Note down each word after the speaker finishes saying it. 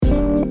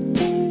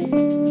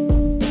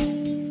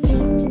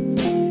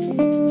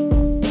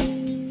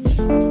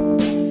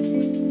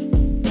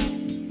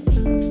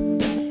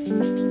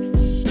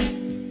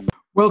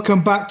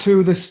Welcome back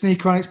to the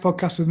Sneaker Antics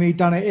podcast with me,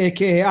 Danny,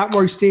 aka at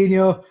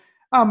Roystinho,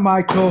 and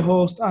my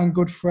co-host and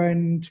good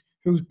friend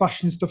who's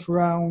bashing stuff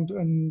around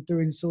and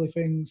doing silly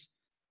things,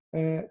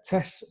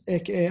 Tess,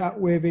 aka at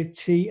Wavy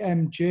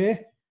TMJ.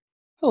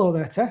 Hello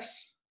there,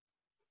 Tess.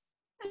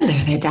 Hello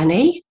there,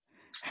 Danny.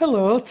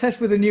 Hello,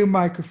 Tess with a new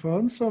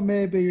microphone, so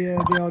maybe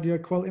the audio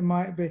quality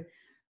might be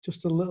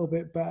just a little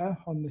bit better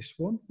on this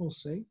one. We'll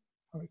see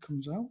how it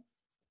comes out.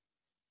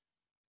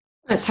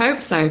 Let's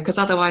hope so, because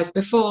otherwise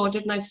before,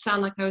 didn't I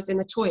sound like I was in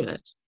the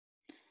toilet?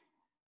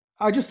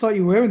 I just thought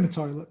you were in the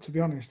toilet, to be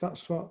honest.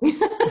 That's what...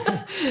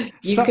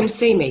 You can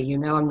see me, you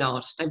know I'm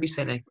not. Don't be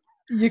silly.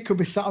 You could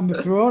be sat on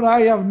the throne.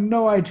 I have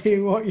no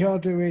idea what you're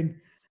doing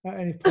at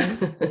any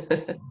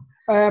point.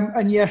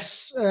 And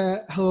yes,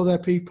 hello there,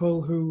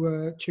 people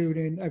who tune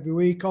in every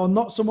week, or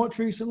not so much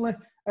recently.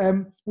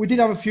 We did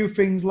have a few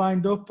things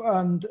lined up,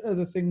 and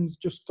other things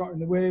just got in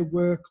the way,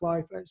 work,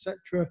 life,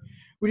 etc.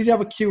 We did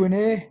have a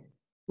Q&A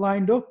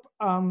lined up,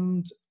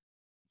 and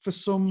for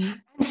some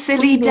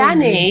silly unknown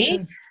Danny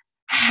reason,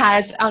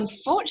 has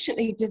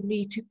unfortunately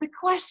deleted the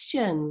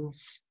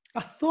questions.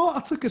 I thought I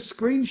took a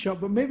screenshot,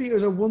 but maybe it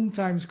was a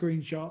one-time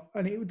screenshot,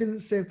 and it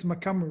didn't save to my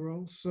camera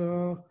roll.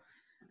 So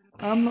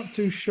I'm not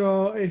too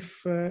sure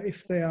if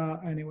they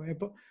are anyway.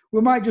 But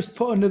we might just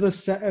put another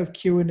set of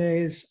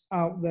Q&As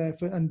out there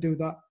and do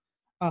that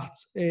at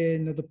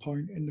another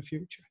point in the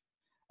future.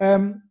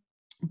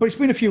 But it's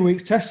been a few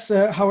weeks. Tess,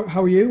 how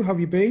are you? How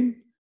have you been?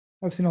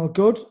 Everything all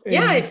good?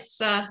 Yeah,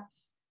 it's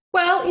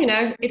well, you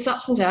know, it's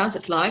ups and downs.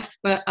 It's life,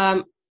 but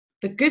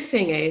the good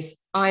thing is,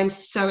 I'm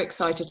so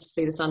excited to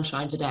see the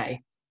sunshine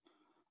today.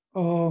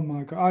 Oh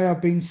my God. I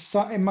have been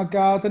sat in my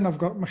garden. I've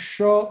got my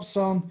shorts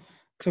on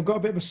because I've got a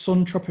bit of a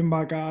sun trap in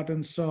my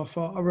garden. So I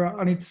thought, all right,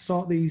 I need to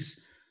sort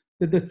these.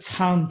 The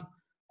tan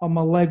on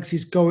my legs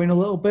is going a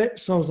little bit.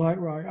 So I was like,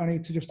 right, I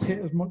need to just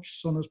hit as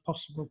much sun as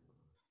possible.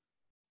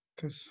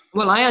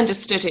 Well, I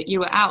understood it. You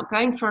were out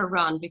going for a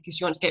run because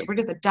you want to get rid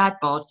of the dad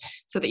bod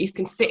so that you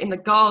can sit in the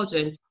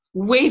garden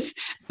with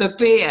the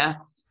beer.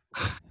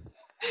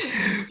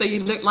 So you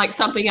look like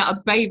something out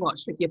of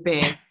Baywatch with your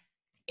beer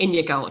in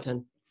your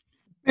garden.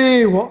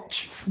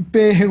 Baywatch.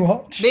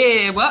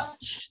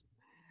 Baywatch.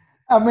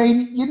 I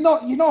mean, you're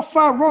not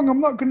far wrong.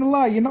 I'm not going to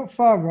lie. You're not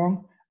far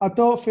wrong. I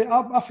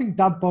think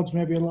dad bod's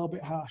maybe a little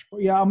bit harsh,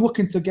 but yeah, I'm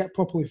looking to get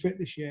properly fit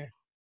this year.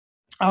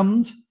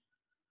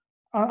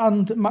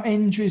 And my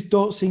injuries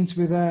don't seem to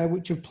be there,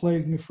 which have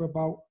plagued me for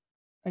about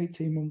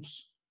 18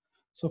 months.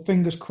 So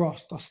fingers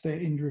crossed I stay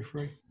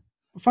injury-free.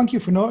 But thank you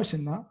for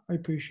noticing that. I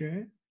appreciate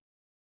it.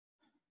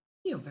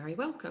 You're very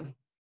welcome.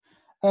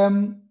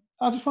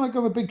 I just want to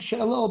give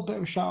a little bit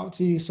of a shout out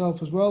to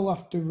yourself as well.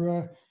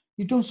 After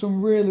you've done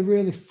some really,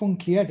 really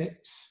funky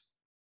edits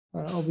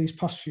over these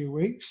past few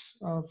weeks.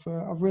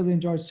 I've really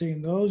enjoyed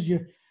seeing those.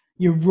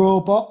 Your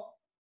robot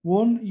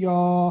one.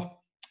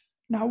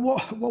 Now,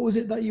 what was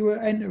it that you were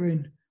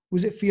entering?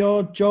 Was it for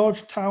your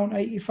Georgetown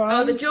 85?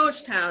 Oh, the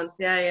Georgetowns.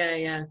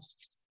 Yeah.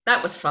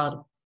 That was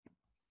fun.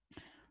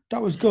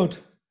 That was good.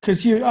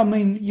 Because you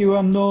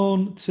are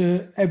known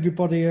to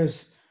everybody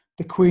as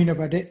the queen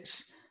of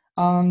edits.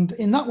 And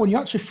in that one, you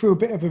actually threw a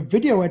bit of a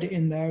video edit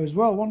in there as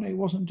well, wasn't it? It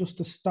wasn't just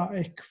a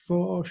static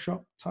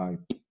Photoshop type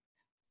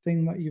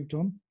thing that you've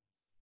done.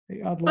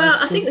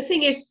 I think the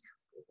thing is,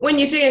 when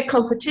you're doing a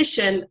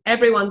competition,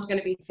 everyone's going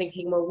to be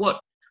thinking, well,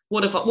 what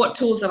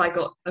tools have I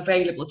got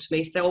available to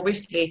me? So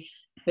obviously,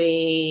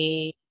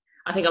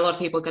 I think a lot of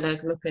people are going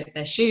to look at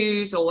their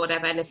shoes or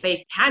whatever, and if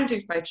they can do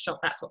Photoshop,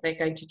 that's what they're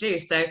going to do.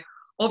 So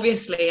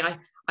obviously,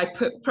 I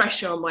put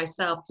pressure on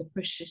myself to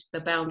push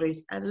the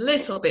boundaries a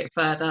little bit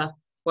further,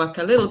 work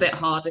a little bit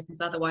harder,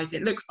 because otherwise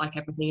it looks like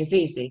everything is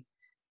easy,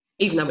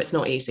 even though it's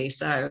not easy.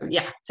 So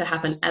yeah, to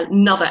have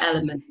another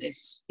element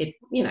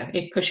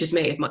it pushes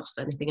me as much as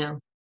anything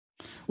else.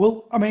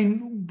 Well, I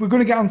mean, we're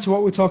going to get on to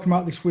what we're talking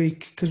about this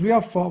week because we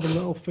have thought of a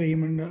little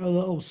theme and a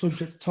little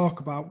subject to talk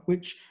about,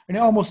 and it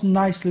almost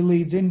nicely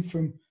leads in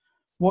from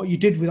what you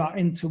did with that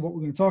into what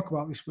we're going to talk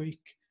about this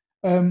week.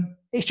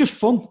 It's just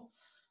fun. Do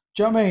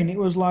you know what I mean? It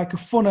was like a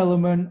fun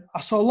element. I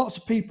saw lots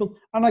of people,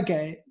 and I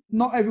get it,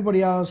 not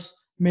everybody has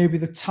maybe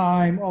the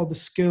time or the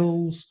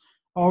skills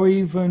or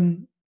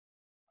even,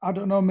 I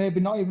don't know, maybe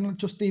not even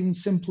just even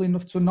simple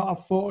enough to not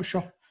have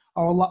Photoshop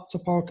or a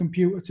laptop or a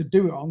computer to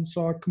do it on.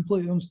 So I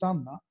completely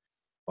understand that.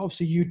 But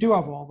obviously you do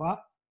have all that.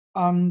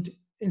 And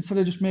instead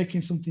of just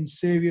making something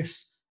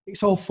serious,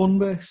 it's all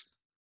fun-based.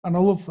 And I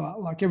love that.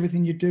 Like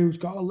everything you do has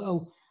got a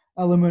little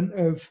element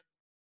of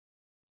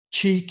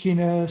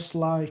cheekiness,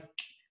 like,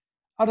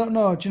 I don't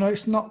know,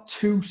 it's not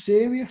too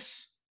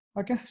serious,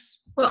 I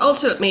guess. Well,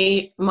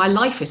 ultimately, my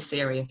life is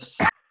serious.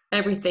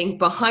 Everything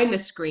behind the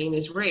screen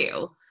is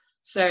real.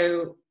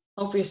 So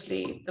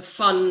obviously the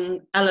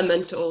fun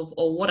element of,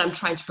 or what I'm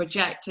trying to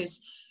project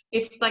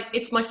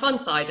it's my fun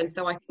side. And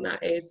so I think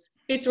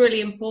it's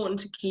really important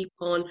to keep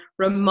on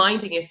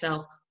reminding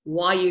yourself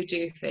why you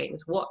do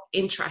things, what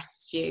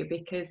interests you,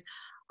 because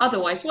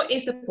otherwise, what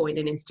is the point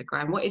in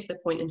Instagram? What is the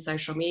point in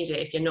social media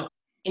if you're not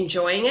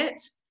enjoying it?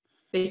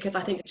 because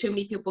I think too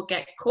many people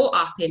get caught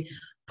up in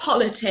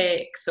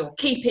politics or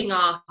keeping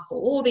up or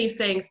all these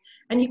things,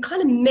 and you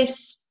kind of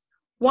miss,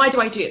 why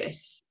do I do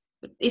this?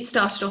 It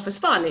started off as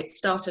fun. It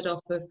started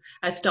off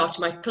as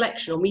starting my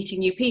collection or meeting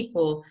new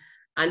people.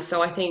 And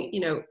so I think,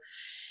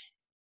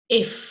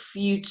 if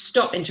you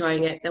stop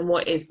enjoying it, then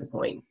what is the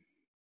point?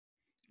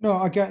 No,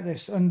 I get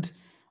this. And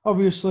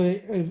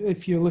obviously,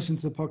 if you listen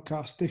to the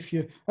podcast,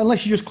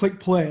 unless you just click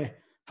play,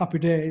 happy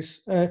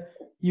days,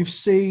 you've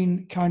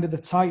seen kind of the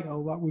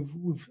title that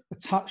we've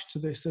attached to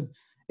this. And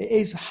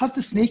has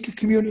the sneaker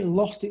community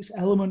lost its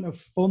element of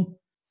fun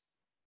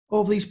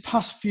over these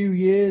past few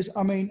years?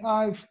 I mean,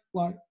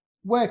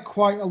 we're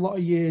quite a lot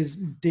of years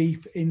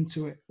deep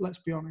into it, let's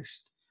be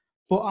honest.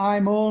 But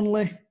I'm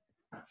only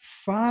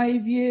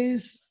 5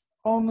 years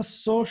on the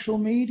social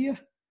media.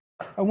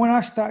 And when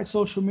I started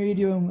social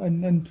media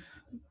and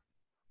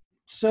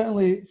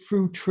certainly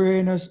through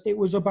trainers, it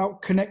was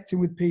about connecting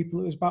with people.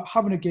 It was about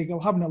having a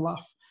giggle, having a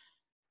laugh.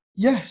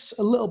 Yes,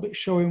 a little bit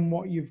showing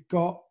what you've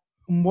got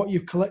and what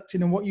you've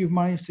collected and what you've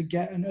managed to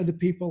get and other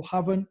people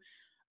haven't,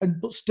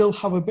 but still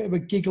have a bit of a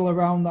giggle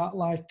around that,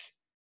 like,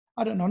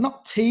 I don't know,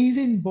 not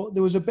teasing, but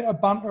there was a bit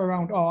of banter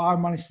around, oh, I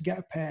managed to get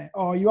a pair.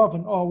 Oh, you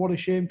haven't. Oh, what a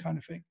shame, kind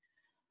of thing.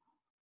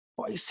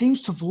 But it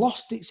seems to have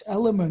lost its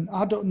element.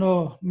 I don't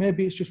know.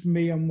 Maybe it's just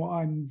me and what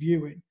I'm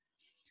viewing.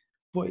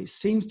 But it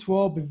seems to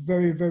all be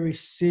very, very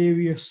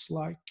serious.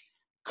 Like,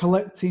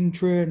 collecting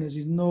trainers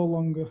is no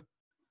longer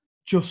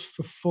just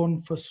for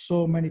fun for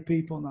so many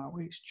people now.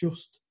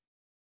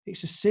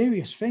 It's a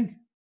serious thing.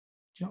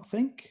 Do you not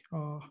think?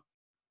 Or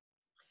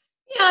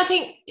yeah, I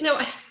think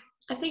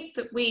I think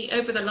that we,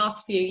 over the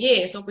last few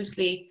years,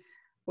 obviously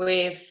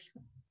with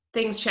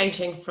things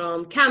changing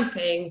from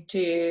camping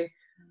to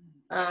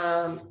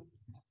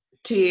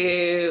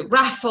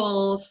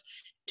raffles,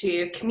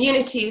 to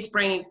communities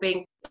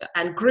being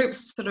and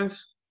groups sort of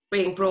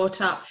being brought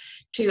up,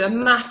 to a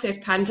massive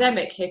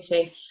pandemic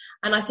hitting.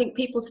 And I think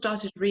people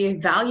started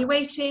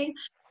reevaluating.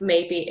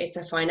 Maybe it's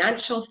a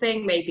financial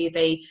thing. Maybe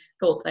they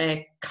thought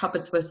their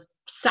cupboards was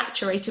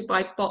saturated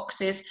by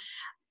boxes.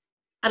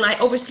 And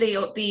obviously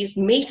these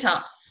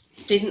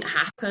meetups didn't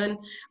happen.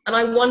 And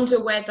I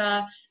wonder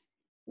whether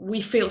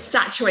we feel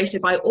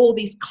saturated by all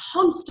these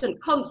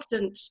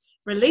constant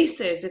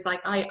releases. It's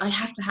like, I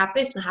have to have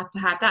this and I have to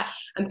have that,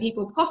 and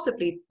people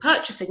possibly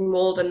purchasing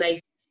more than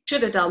they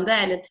should have done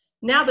then. And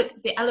now that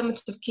the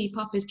element of keep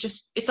up is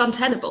just, it's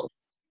untenable.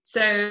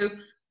 So,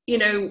 you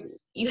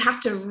have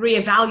to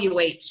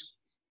reevaluate,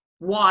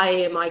 why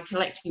am I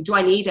collecting? Do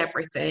I need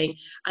everything?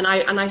 And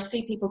I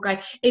see people going,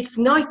 it's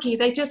Nike,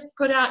 they just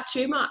put out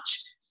too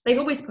much. They've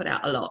always put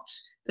out a lot.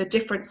 The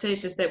difference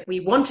is that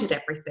we wanted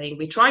everything.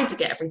 We're trying to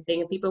get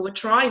everything, and people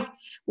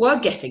were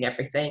getting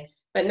everything.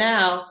 But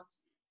now,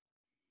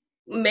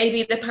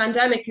 maybe the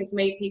pandemic has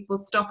made people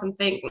stop and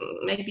think,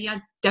 maybe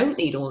I don't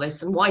need all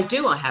this, and why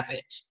do I have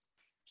it?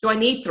 Do I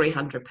need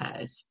 300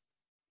 pairs?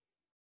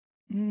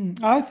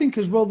 I think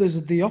as well there's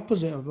the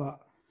opposite of that.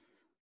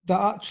 That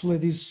actually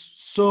there's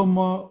so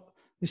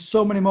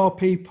many more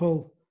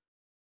people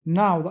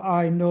now that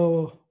I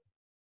know,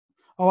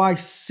 or I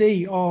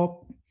see,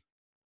 or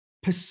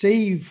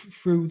perceive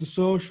through the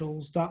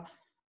socials, that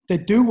they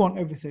do want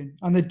everything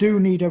and they do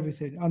need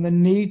everything, and they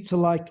need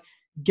to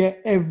get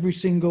every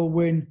single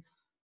win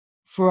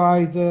for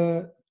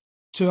either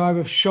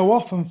show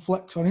off and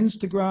flex on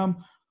Instagram,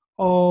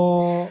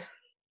 or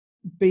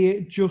be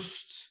it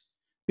just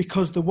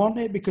because they want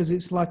it, because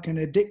it's like an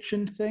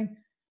addiction thing.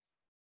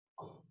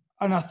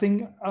 And I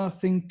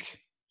think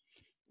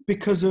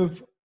because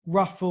of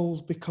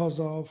raffles, because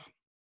of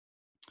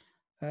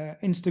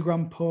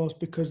Instagram posts,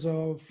 because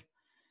of,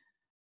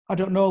 I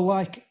don't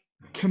know,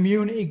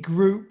 community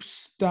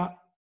groups that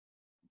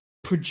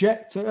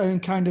project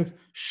and kind of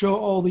show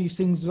all these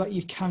things that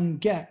you can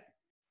get,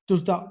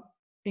 does that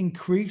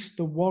increase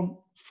the want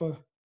for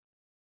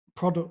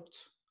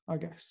product, I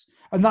guess?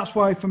 And that's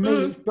why for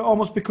me, it's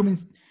almost becoming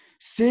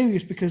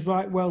serious, because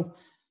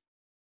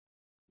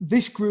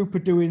this group are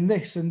doing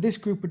this and this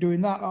group are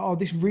doing that, or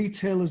this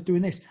retailer's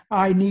doing this.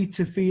 I need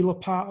to feel a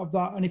part of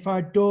that. And if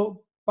I don't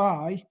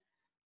buy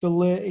the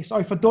latest,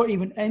 or if I don't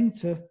even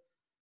enter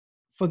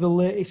for the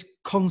latest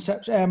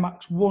Concepts Air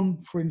Max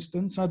 1, for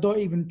instance, I don't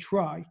even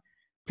try,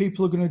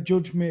 people are going to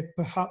judge me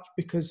perhaps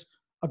because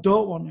I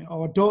don't want it,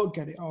 or I don't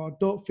get it, or I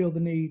don't feel the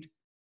need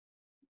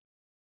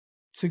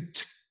to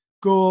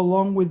go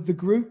along with the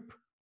group.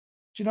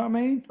 Do you know what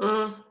I mean?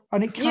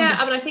 And it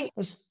I think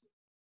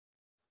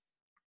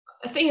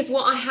the thing is,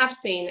 what I have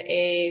seen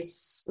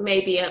is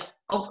maybe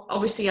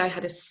obviously I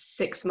had a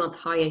 6-month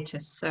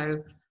hiatus,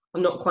 so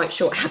I'm not quite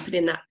sure what happened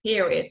in that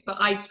period, but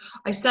I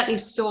certainly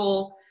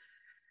saw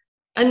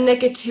a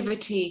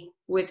negativity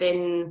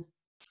within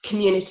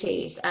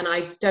communities, and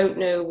I don't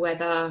know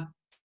whether,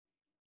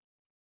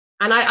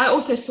 and I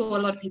also saw a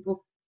lot of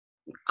people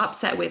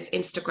upset with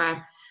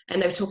Instagram,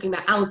 and they were talking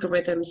about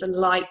algorithms and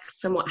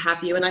likes and what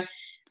have you, and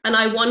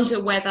I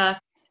wonder whether,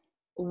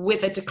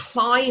 with a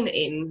decline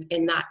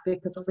in that,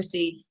 because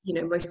obviously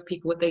most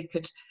people, they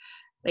could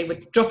they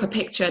would drop a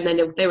picture and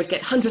then they would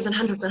get hundreds and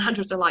hundreds and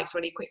hundreds of likes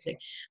really quickly.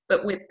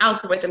 But with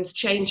algorithms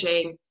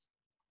changing,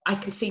 I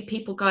can see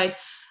people going,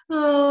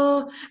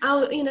 oh,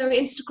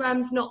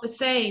 Instagram's not the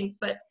same.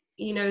 But,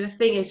 the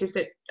thing is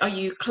that are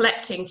you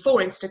collecting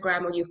for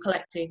Instagram, or are you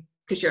collecting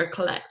because you're a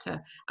collector?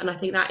 And I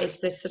think that is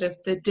this sort of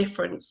the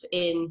difference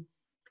in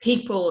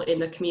people in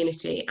the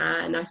community.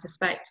 And I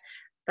suspect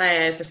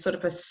there's a sort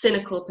of a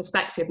cynical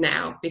perspective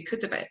now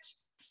because of it.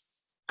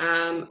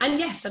 And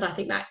I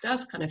think that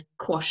does kind of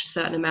quash a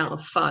certain amount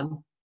of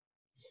fun.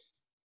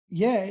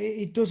 Yeah,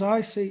 it does.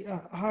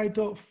 I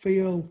don't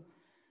feel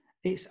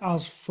it's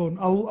as fun.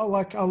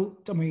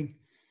 I mean,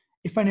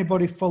 if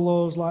anybody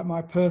follows like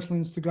my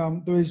personal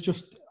Instagram,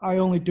 I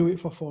only do it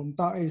for fun.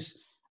 That is,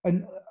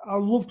 and I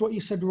loved what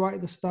you said right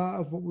at the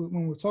start of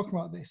when we were talking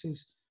about this,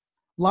 is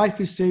life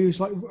is serious.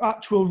 Like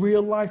actual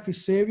real life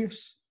is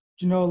serious.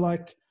 Do you know,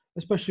 like,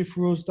 especially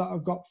for us that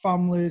have got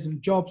families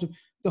and jobs, and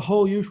the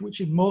whole youth,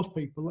 which is most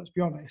people, let's be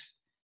honest.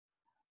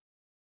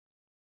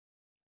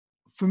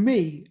 For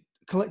me,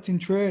 collecting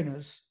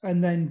trainers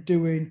and then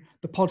doing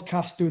the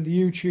podcast, doing the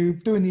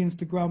YouTube, doing the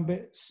Instagram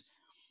bits,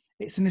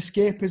 it's an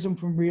escapism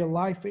from real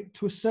life.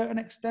 To a certain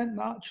extent,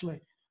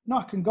 actually. Now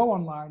I can go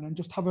online and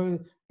just have a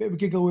bit of a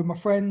giggle with my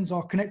friends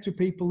or connect with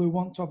people who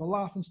want to have a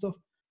laugh and stuff.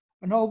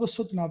 And all of a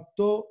sudden, I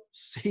don't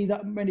see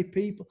that many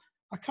people.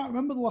 I can't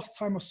remember the last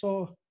time I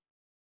saw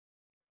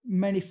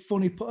many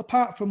funny,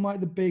 apart from like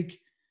the big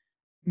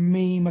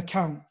meme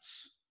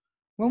accounts.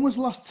 When was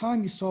the last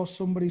time you saw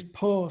somebody's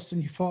post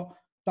and you thought,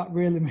 that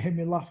really made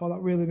me laugh, or that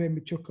really made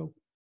me chuckle?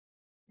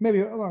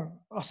 Maybe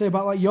I'll say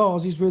about like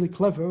yours is really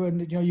clever,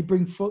 and you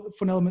bring fun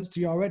elements to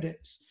your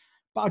edits,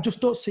 but I just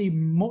don't see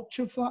much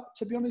of that,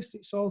 to be honest.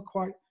 It's all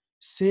quite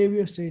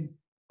serious in,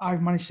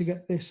 I've managed to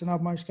get this and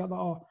I've managed to get that,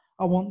 or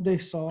I want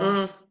this,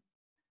 or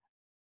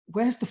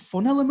where's the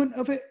fun element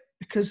of it?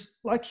 Because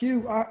like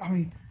you, I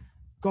mean,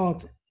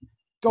 God,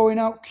 going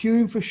out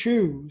queuing for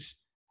shoes,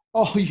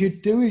 all you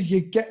do is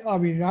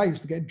I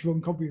used to get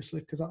drunk,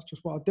 obviously, because that's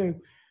just what I do.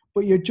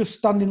 But you'd just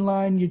stand in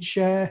line, you'd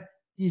share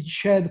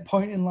the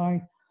point in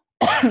line,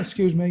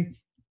 excuse me.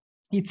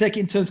 You'd take it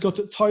in turns to go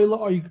to the toilet,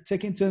 or you could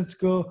take it in turns to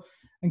go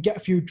and get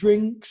a few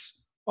drinks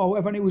or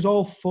whatever. And it was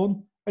all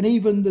fun. And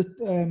even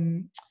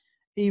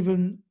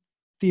the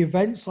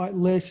events like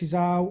Laces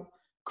Out,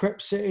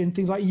 Crep City and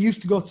things like, you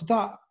used to go to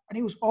that. And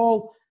it was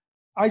all,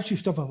 I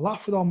used to have a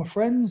laugh with all my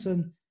friends.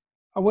 And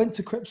I went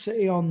to Crep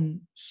City on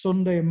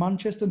Sunday in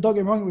Manchester. And don't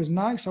get me wrong, it was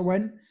nice. I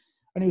went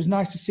and it was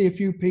nice to see a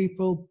few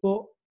people,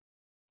 but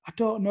I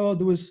don't know,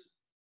 there was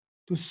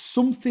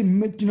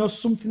something,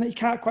 something that you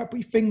can't quite put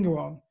your finger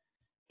on,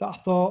 that I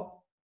thought,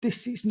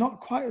 this is not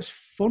quite as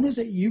fun as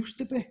it used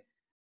to be.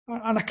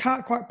 And I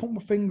can't quite put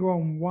my finger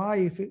on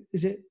why.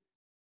 Is it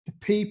the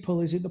people?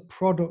 Is it the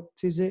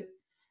product? Is it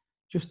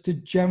just the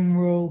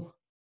general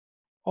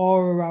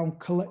aura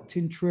around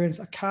collecting trains?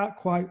 I can't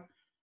quite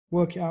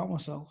work it out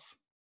myself.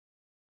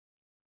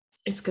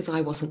 It's because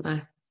I wasn't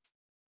there.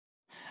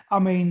 I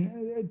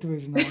mean, there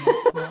is no.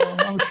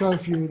 I'm sure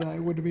if you were there,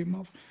 it would have been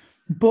more.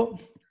 But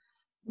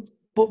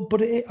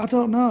I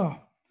don't know.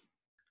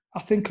 I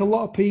think a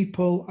lot of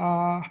people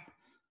are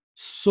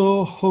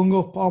so hung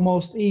up,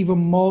 almost even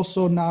more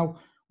so now,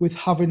 with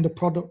having the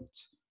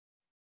product,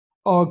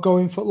 or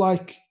going for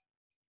like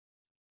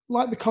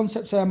the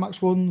Concept Air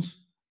Max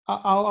ones.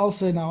 I'll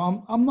say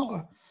now, I'm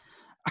not.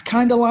 I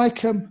kind of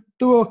like them.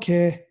 They're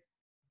okay,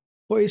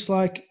 but it's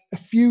like a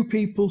few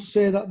people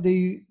say that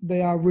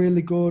they are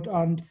really good,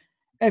 and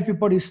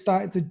everybody's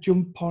starting to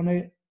jump on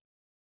it.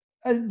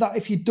 And that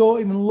if you don't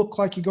even look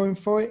like you're going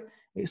for it,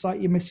 it's like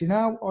you're missing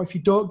out. Or if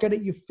you don't get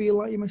it, you feel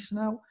like you're missing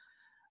out.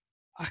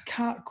 I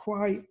can't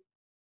quite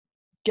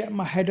get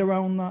my head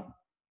around that.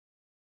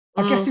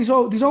 I guess there's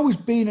always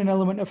been an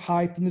element of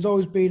hype, and there's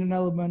always been an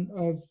element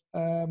of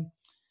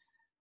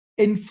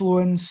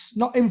influence,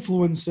 not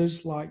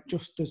influencers, like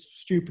just as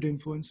stupid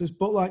influencers,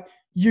 but like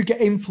you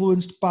get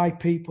influenced by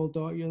people,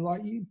 don't you?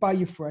 Like by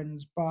your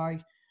friends, by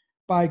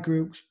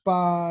groups,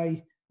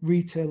 by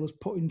retailers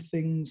putting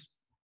things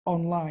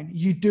online.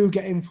 You do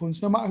get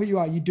influenced. No matter who you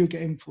are, you do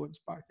get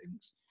influenced by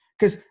things.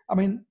 Because, I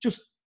mean,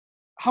 just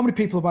how many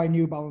people are buying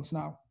New Balance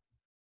now?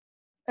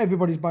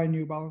 Everybody's buying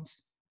New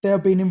Balance. They're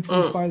being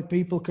influenced by the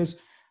people, because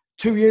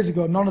 2 years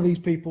ago, none of these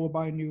people were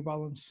buying New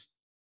Balance.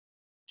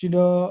 Do you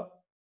know?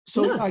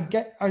 So no. I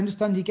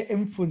understand you get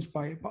influenced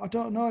by it, but I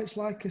don't know. It's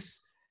like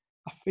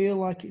I feel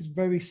like it's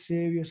very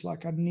serious.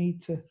 Like I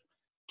need to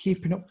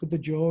keeping up with the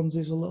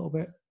Joneses a little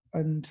bit,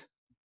 and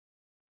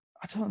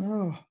I don't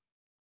know.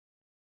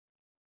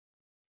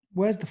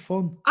 Where's the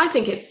fun? I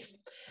think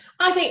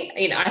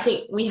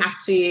we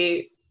have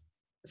to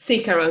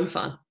seek our own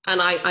fun.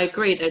 And I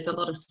agree, there's a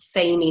lot of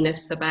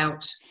sameness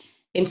about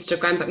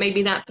Instagram, but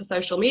maybe that's the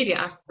social media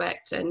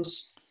aspect. And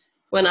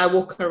when I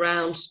walk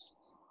around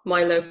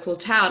my local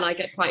town, I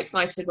get quite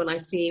excited when I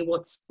see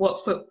what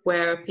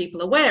footwear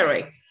people are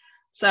wearing.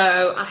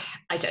 So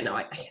I don't know.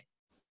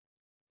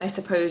 I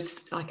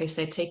suppose, like I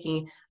said,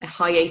 taking a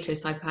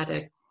hiatus, I've had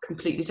a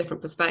completely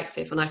different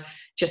perspective, and I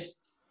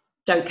just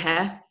don't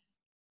care.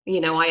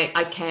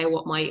 I care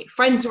what my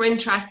friends are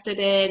interested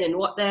in and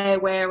what they're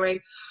wearing.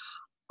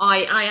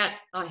 I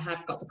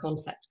have got the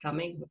concepts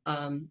coming,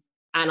 and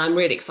I'm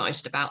really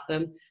excited about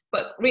them.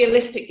 But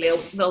realistically,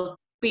 they'll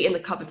be in the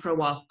cupboard for a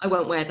while. I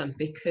won't wear them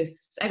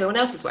because everyone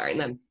else is wearing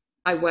them.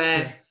 I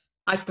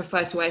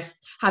prefer to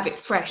have it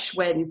fresh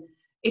when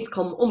it's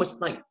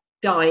almost like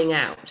dying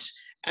out.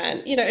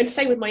 And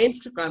same with my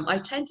Instagram. I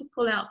tend to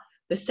pull out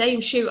the same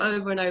shoe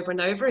over and over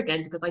and over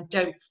again because I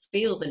don't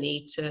feel the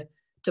need to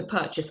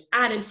purchase.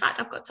 And in fact,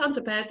 I've got tons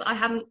of pairs that I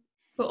haven't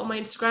put on my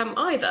Instagram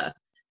either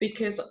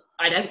because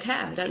I don't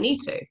care. I don't need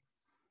to.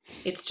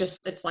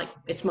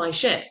 It's my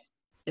shit,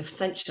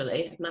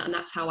 essentially, and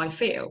that's how I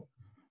feel.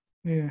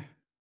 Yeah.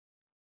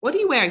 What are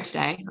you wearing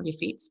today on your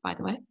feet, by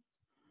the way?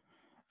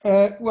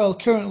 Well,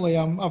 currently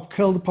I've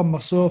curled up on my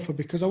sofa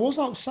because I was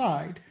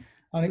outside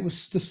and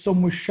the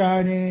sun was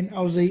shining.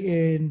 I was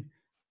eating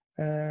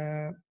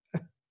a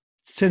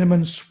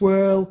cinnamon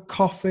swirl,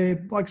 coffee.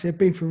 Like I said,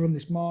 been for a run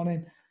this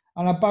morning,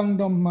 and I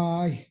banged on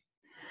my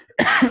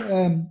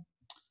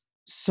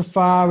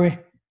Safari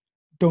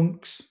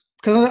Dunks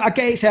because I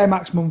get it's Air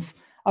Max month.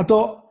 I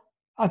don't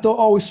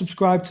always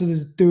subscribe to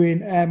the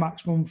doing Air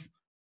Max month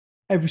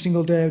every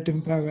single day of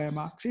different pair of Air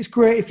Max. It's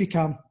great if you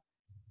can,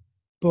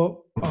 but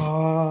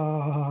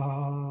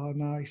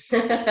nice.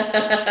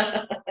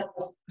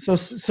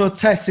 So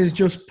Tess has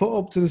just put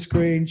up to the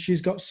screen.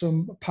 She's got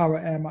some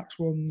Parrot Air Max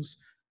ones.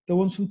 The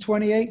ones from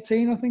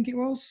 2018, I think it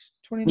was.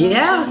 2019.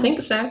 Yeah, I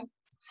think so.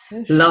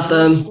 Love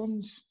them.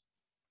 Ones.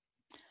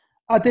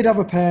 I did have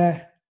a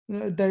pair.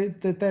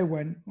 They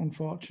went,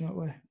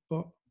 unfortunately,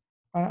 but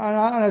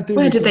I do.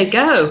 Where did they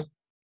go?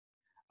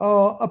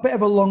 Oh, a bit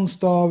of a long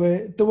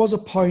story. There was a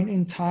point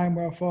in time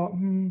where I thought,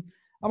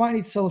 I might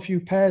need to sell a few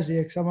pairs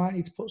here because I might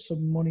need to put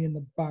some money in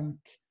the bank.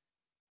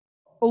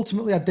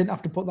 Ultimately, I didn't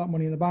have to put that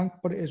money in the bank,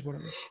 but it is what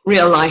it is.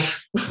 Real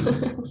life.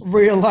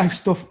 Real life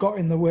stuff got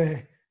in the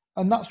way.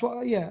 And that's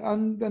what,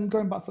 and then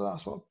going back to that,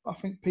 that's what I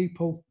think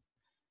people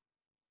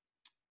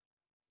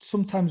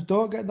sometimes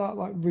don't get that,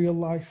 like real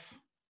life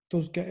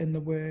does get in the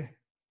way.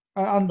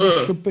 And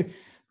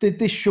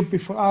this should be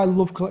fun. I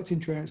love collecting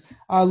trainers.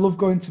 I love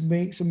going to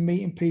meets and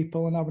meeting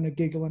people and having a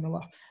giggle and a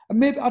laugh. And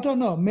maybe, I don't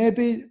know,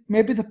 maybe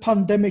the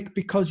pandemic,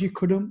 because you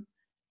couldn't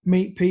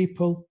meet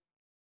people,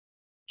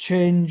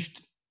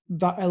 changed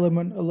that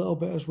element a little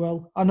bit as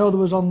well. I know there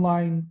was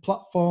online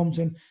platforms,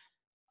 and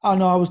I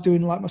know I was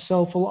doing, like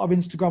myself, a lot of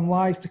Instagram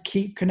lives to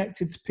keep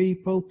connected to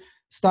people.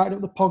 Started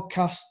up the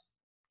podcast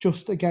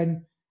just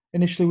again,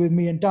 initially with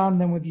me and Dan,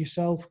 then with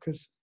yourself,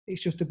 because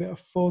it's just a bit of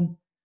fun.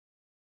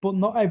 But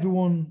not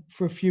everyone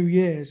for a few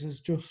years has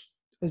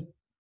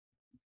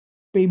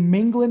been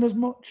mingling as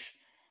much.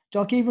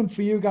 Like even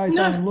for you guys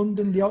down in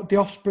London, the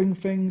Offspring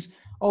things,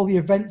 all the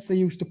events they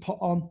used to put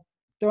on,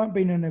 there haven't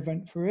been an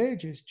event for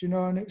ages, do you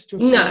know? And it's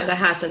just there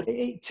hasn't.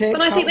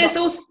 But I think there's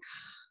also,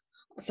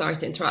 sorry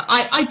to interrupt,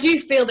 I do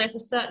feel there's a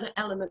certain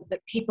element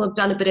that people have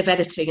done a bit of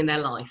editing in their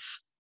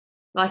life.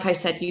 Like I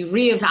said, you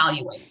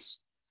reevaluate,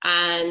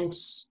 and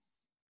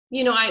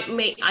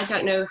I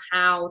don't know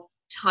how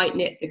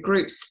tight-knit the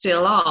groups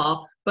still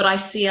are, but I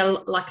see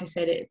like I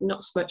said, it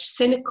not so much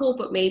cynical,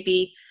 but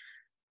maybe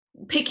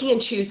picking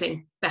and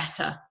choosing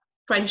better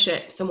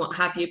friendships and what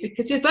have you,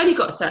 because you've only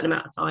got a certain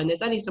amount of time.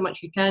 There's only so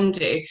much you can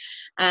do,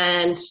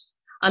 and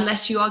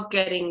unless you are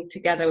getting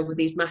together with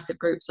these massive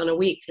groups on a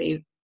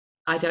weekly,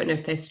 I don't know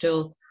if they're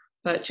still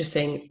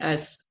purchasing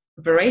as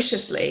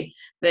voraciously,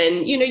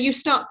 then you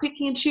start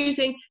picking and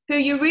choosing who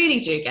you really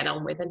do get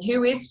on with, and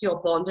who is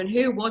your bond, and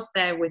who was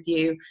there with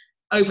you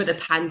over the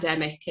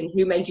pandemic, and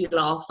who made you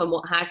laugh and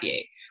what have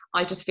you.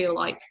 I just feel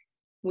like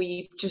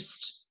we've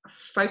just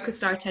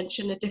focused our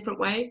attention a different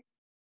way.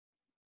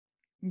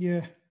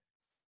 Yeah.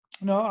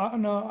 No,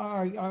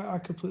 I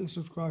completely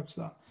subscribe to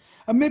that.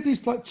 And maybe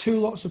there's like two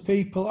lots of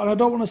people, and I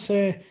don't want to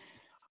say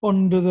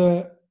under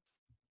the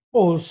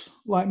us,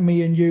 like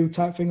me and you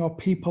type thing, or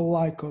people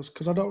like us,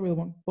 because I don't really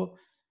want, but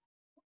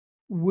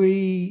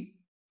we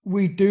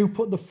do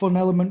put the fun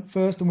element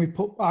first,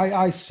 and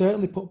I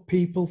certainly put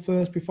people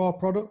first before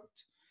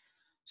product.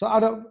 So I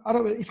don't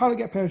if I don't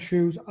get a pair of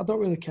shoes, I don't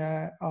really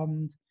care.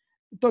 And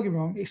don't get me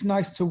wrong, it's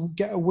nice to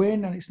get a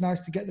win, and it's nice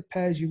to get the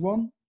pairs you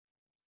want.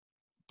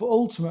 But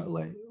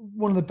ultimately,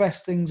 one of the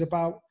best things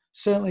about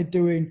certainly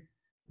doing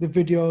the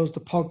videos,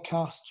 the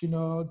podcast,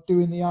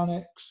 doing the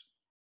annex,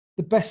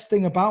 the best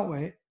thing about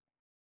it,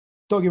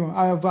 don't get me wrong,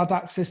 I have had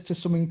access to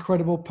some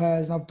incredible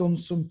pairs and I've done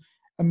some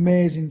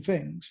amazing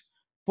things.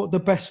 But the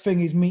best thing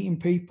is meeting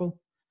people.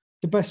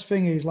 The best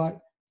thing is like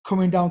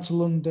coming down to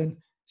London,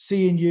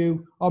 seeing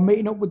you, or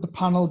meeting up with the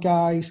panel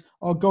guys,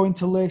 or going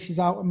to Laces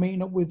Out and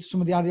meeting up with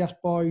some of the Adidas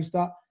boys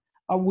that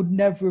I would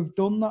never have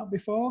done that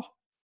before.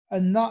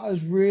 And that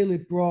has really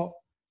brought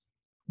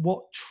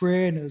what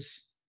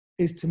trainers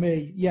is to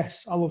me.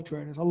 Yes, I love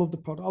trainers. I love the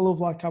product. I love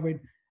like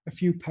having a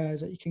few pairs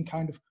that you can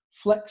kind of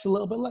flex a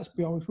little bit. Let's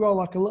be honest, we all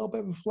like a little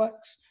bit of a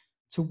flex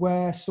to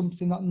wear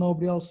something that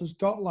nobody else has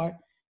got. Like,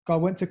 I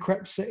went to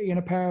Crep City in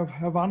a pair of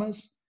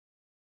Havanas.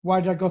 Why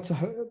did I go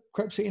to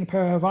Crep City in a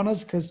pair of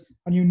Havanas? Because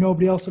I knew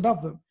nobody else would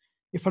have them.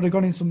 if I'd have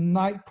gone in some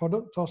Nike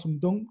product or some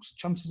Dunks,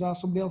 chances are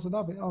somebody else would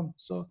have it on.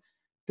 So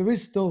there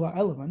is still that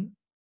element,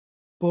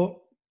 but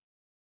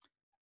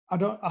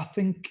I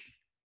think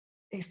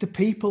it's the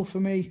people for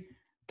me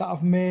that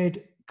have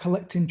made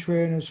collecting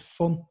trainers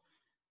fun.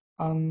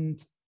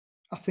 And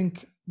I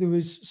think there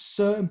is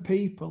certain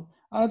people,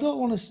 and I don't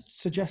want to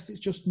suggest it's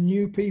just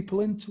new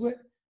people into it,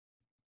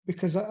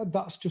 because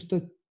that's just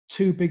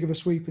too big of a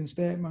sweeping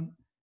statement.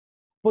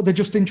 But they're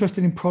just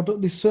interested in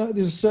product. There's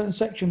a certain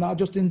section that are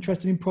just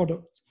interested in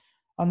product,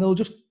 and they'll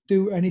just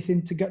do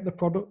anything to get the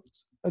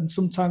product, and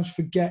sometimes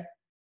forget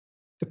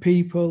the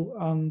people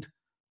and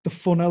the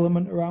fun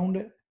element around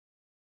it.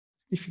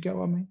 If you get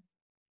what I mean,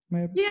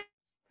 maybe. Yeah,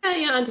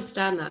 I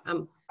understand that.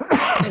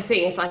 The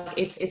thing is, like,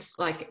 it's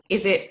like,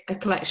 is it a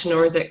collection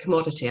or is it a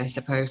commodity? I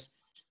suppose.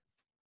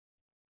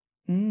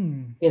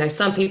 You know,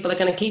 some people are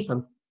going to keep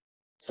them.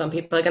 Some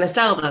people are going to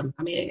sell them.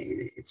 I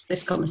mean,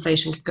 this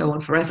conversation could go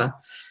on forever.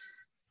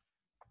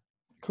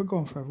 Could go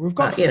on forever. We've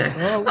got, you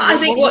know. But I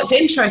think what's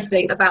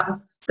interesting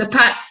about the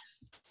pack.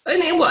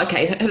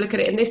 Okay, look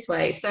at it in this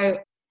way. So,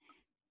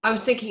 I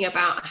was thinking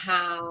about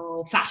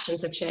how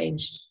fashions have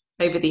changed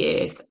over the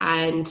years,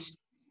 and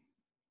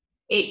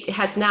it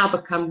has now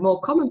become more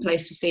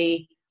commonplace to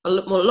see a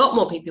lot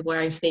more people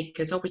wearing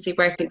sneakers. Obviously,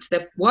 working into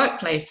the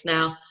workplace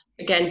now,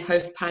 again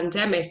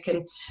post-pandemic,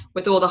 and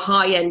with all the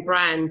high-end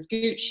brands,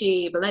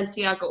 Gucci,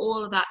 Balenciaga,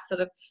 all of that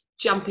sort of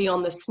jumping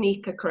on the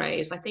sneaker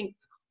craze. I think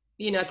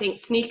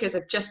sneakers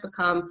have just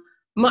become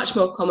much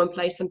more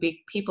commonplace, and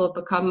people have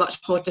become much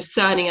more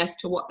discerning as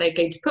to what they're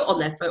going to put on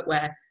their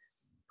footwear,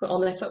 put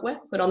on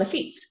their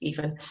feet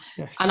even.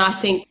 Yes. And I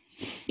think,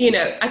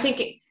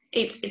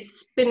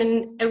 it's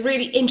been a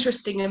really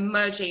interesting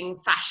emerging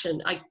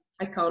fashion. I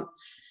can't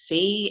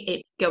see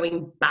it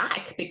going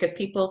back, because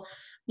people,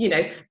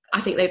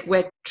 I think they'd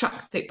wear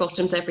tracksuit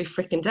bottoms every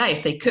freaking day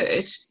if they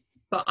could.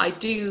 But I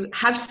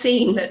have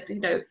seen that,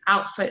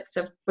 outfits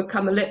have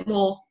become a little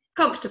more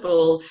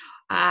comfortable.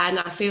 And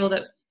I feel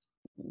that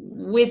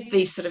with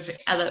these sort of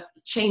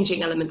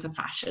changing elements of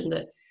fashion,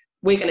 that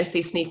we're going to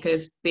see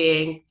sneakers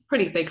being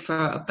pretty big for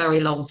a very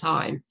long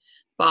time.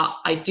 But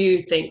I do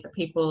think that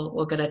people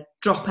are going to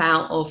drop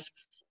out of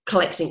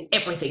collecting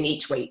everything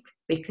each week,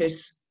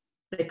 because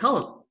they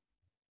can't.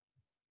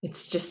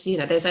 It's just,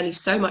 there's only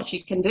so much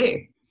you can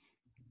do.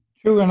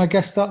 True, and I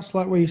guess that's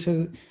like where you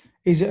said,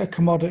 is it a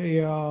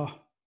commodity or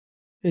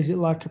is it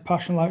like a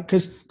passion? Like,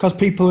 because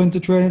people are into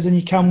trainers, and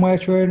you can wear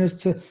trainers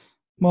to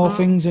more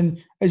things,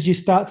 and as you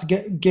start to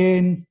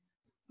gain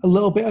a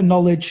little bit of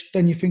knowledge,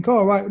 then you think,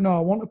 oh, right, no, I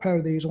want a pair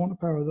of these, I want a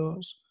pair of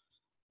those.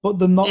 But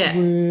they're not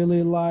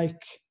really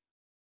like,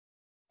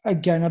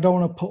 again, I don't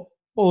want to put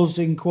us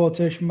in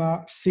quotation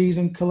marks,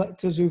 seasoned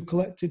collectors who've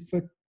collected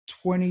for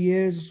 20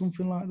 years or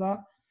something like that.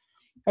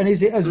 And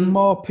is it as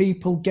more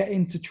people get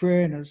into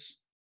trainers,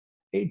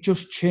 it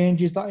just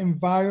changes that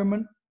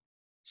environment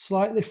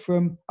slightly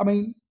from, I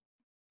mean,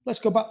 let's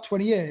go back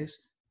 20 years.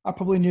 I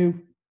probably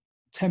knew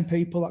 10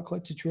 people that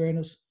collected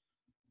trainers.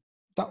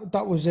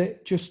 That was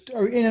it. Just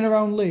in and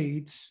around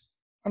Leeds.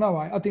 I know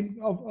I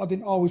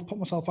didn't always put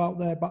myself out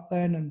there back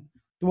then, and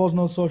there was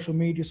no social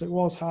media, so it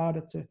was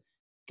harder to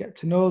get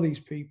to know these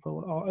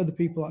people or other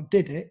people that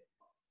did it.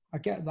 I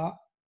get that,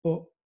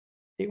 but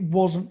it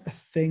wasn't a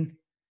thing.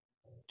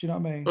 Do you know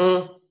what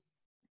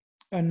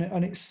I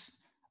mean?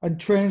 And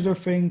trainers are a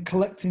thing,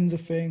 collecting's a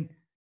thing.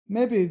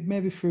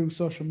 Maybe through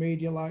social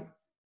media, like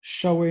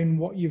showing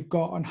what you've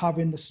got and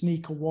having the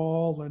sneaker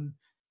wall and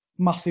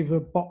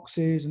massive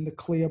boxes and the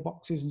clear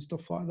boxes and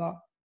stuff like that.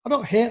 I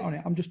don't hate on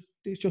it.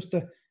 It's just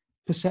a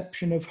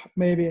perception of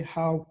maybe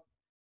how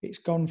it's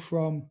gone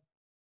from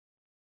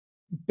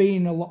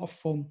being a lot of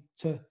fun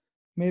to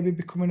maybe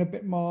becoming a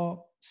bit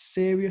more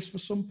serious for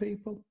some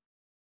people.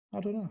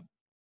 I don't know.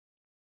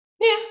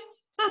 Yeah,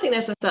 I think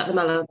there's a certain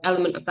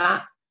element of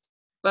that.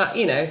 But,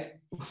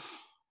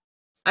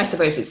 I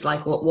suppose it's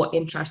like what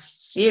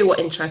interests you, what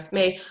interests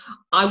me.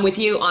 I'm with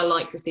you. I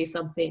like to see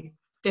something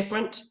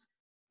different.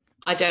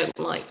 I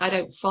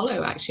don't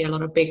follow actually a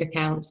lot of big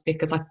accounts,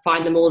 because I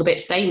find them all a bit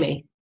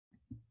samey.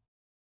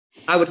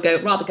 I would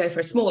rather go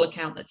for a small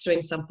account that's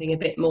doing something a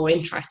bit more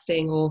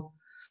interesting or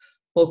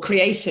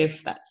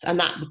creative.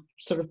 That would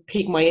sort of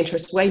pique my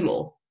interest way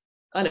more.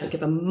 I don't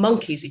give a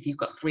monkeys if you've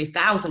got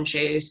 3,000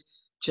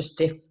 shoes.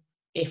 Just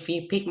if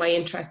you pique my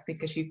interest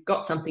because you've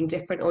got something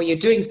different, or you're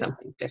doing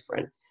something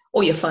different,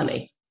 or you're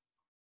funny.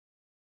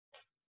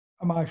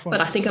 Am I funny?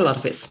 But I think a lot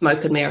of it's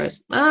smoke and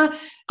mirrors.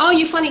 Are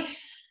you funny?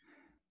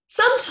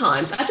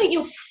 Sometimes I think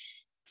you're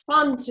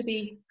fun to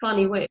be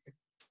funny with.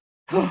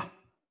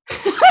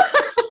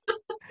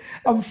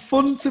 I'm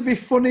fun to be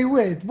funny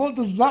with? What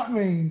does that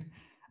mean?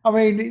 I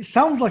mean, it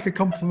sounds like a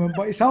compliment,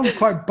 but it sounds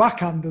quite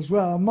backhand as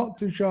well. I'm not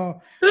too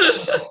sure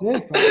what to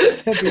take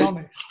that, to be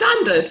honest.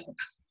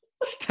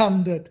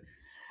 Standard.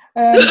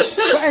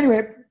 But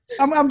anyway,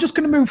 I'm just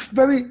going to move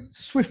very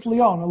swiftly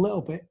on a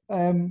little bit.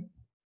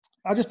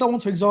 I just don't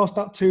want to exhaust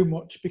that too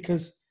much,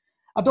 because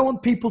I don't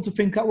want people to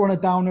think that we're on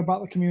a downer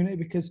about the community,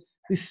 because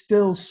there's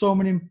still so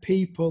many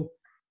people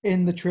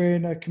in the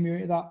trainer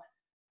community that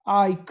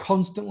I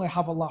constantly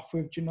have a laugh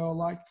with,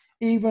 like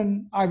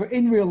even either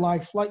in real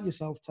life, like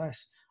yourself,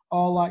 Tess,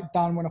 or like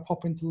Dan when I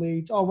pop into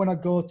Leeds, or when I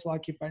go to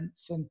like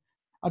events, and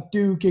I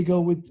do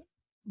giggle with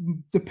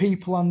the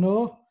people I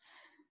know.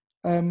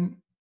 But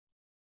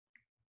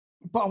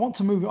I want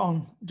to move it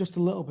on just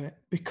a little bit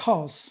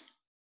because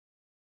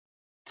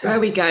where are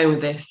we going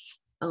with this?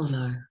 Oh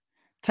no.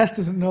 Tess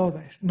doesn't know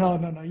this. No,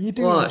 you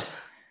do. What?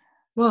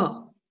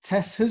 What?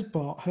 Tess has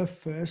bought her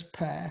first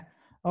pair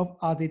of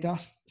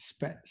Adidas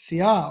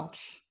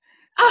Specials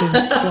since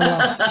the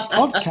last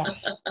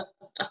podcast.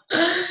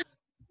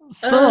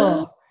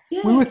 So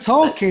yes, we were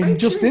talking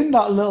just in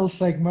that little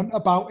segment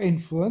about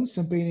influence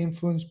and being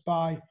influenced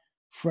by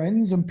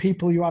friends and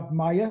people you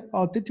admire.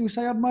 Or did you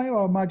say admire,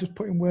 or am I just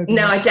putting words?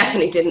 No, I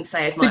definitely didn't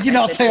say admire. Did you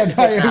not say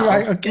admire?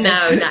 Right, okay.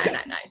 No,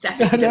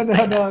 definitely didn't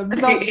say that.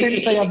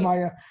 Didn't say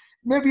admire.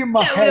 Maybe in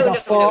my head I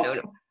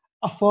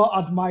thought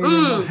admire in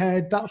my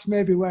head. That's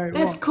maybe where it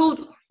was. That's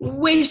called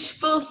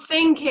wishful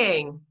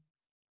thinking.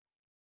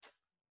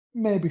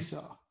 Maybe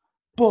so.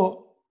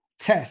 But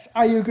Tess,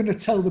 are you going to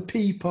tell the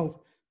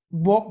people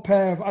what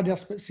pair of Adidas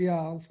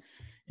Specials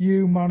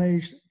you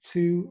managed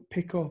to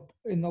pick up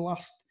in the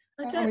last?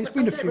 It's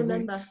been a few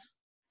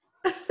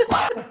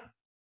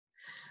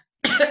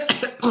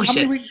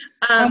weeks.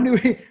 How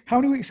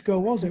many weeks ago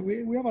was it?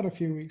 We have had a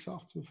few weeks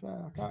off, to be fair.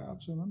 I can't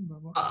actually remember.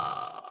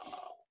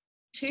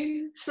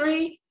 2,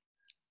 3.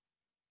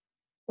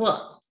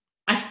 Well,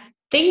 I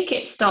think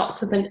it starts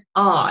with an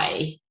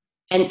I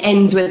and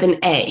ends with an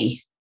A.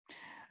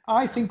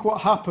 I think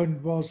what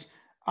happened was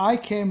I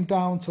came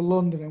down to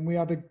London and we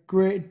had a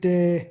great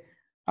day.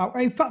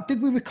 In fact,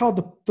 did we record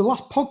the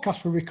last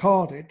podcast we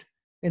recorded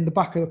in the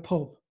back of the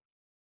pub?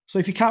 So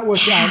if you can't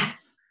work it out,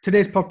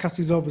 today's podcast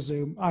is over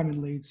Zoom. I'm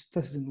in Leeds,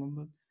 Tess is in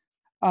London.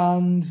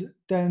 And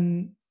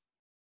then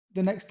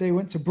the next day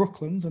went to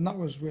Brooklands, and that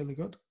was really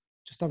good.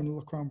 Just having a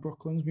look around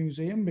Brooklands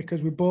Museum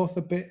because we're both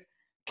a bit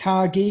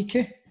car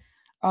geeky.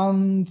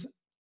 And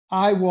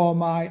I wore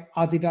my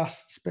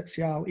Adidas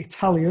Special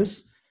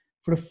Italias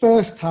for the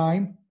first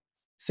time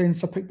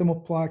since I picked them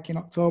up like in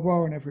October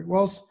or whenever it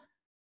was.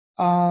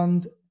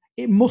 And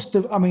it must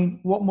have,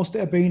 what must it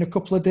have been a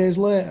couple of days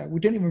later? We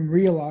didn't even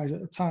realise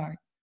at the time.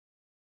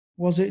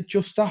 Was it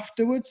just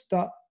afterwards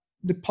that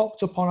they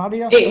popped up on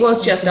Adidas? It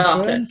was just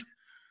after.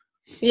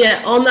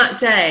 Yeah, on that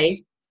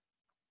day,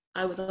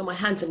 I was on my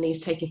hands and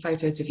knees taking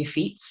photos of your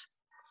feet.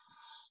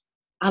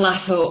 And I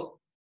thought,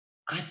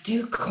 I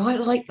do quite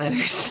like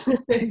those.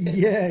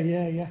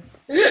 Yeah.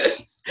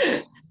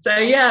 So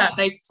yeah,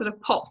 they sort of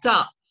popped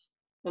up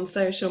on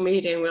social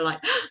media and we're like,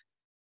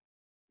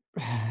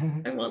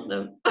 I want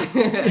them.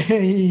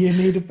 You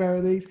need a pair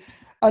of these.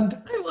 And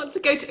I want to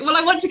go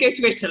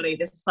to Italy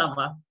this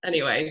summer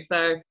anyway.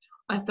 So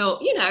I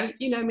thought, you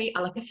know me,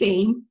 I like a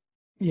theme.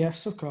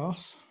 Yes, of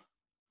course.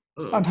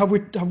 And have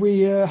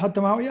we had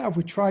them out yet? Have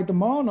we tried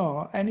them on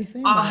or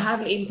anything? I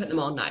haven't even put them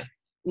on.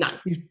 No.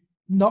 You've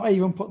not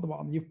even put them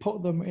on. You've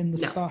put them in the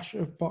stash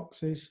of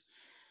boxes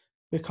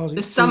because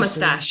it's the summer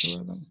stash.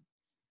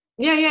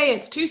 Yeah.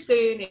 It's too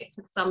soon. It's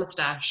a summer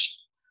stash.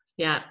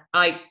 Yeah,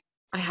 I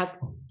have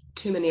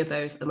too many of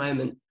those at the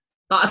moment.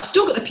 But I've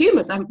still got the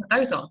Pumas. I haven't put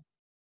those on.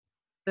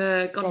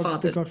 The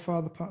Godfathers.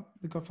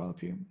 The Godfather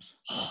Pumas.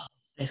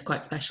 It's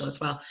quite special as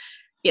well.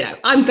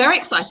 I'm very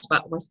excited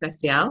about my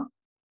Special.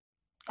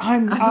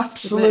 I'm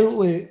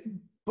absolutely.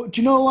 But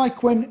do you know,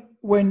 like when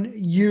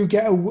you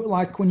get a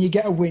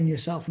win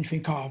yourself and you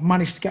think, oh, I've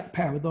managed to get a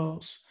pair of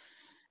those.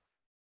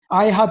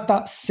 I had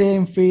that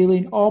same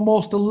feeling,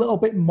 almost a little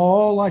bit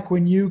more like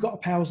when you got a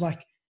pair. I was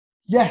like,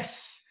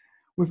 yes,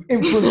 we've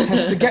influenced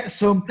Tess to get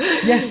some.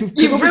 Yes,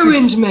 you've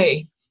ruined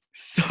me.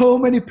 So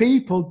many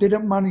people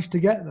didn't manage to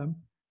get them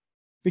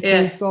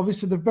because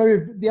obviously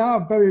they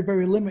are very,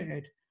 very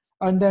limited.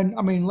 And then,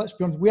 let's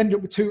be honest, we ended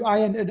up with two.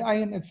 I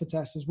entered for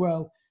Tess as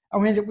well,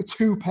 and we ended up with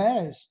 2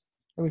 pairs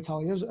of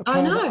Italias.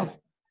 I know.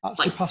 I've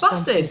actually passed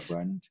on to a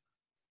friend.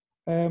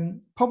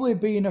 Probably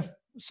being a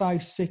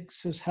size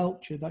 6 has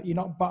helped you, that you're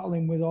not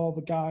battling with all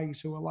the guys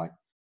who are like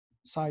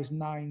size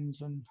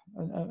 9s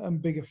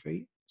and bigger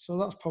feet. So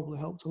that's probably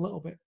helped a little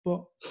bit.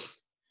 But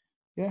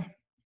yeah,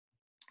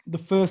 the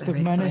first Very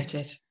of many.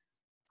 Excited.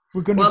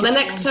 The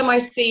next time I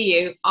see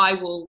you, I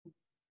will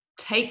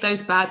take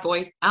those bad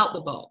boys out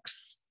the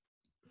box.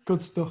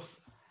 Good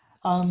stuff.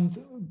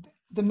 And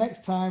the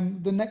next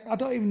time, I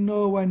don't even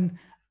know when.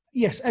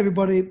 Yes,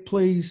 everybody,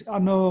 please. I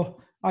know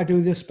I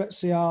do the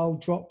Special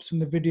drops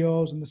and the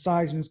videos and the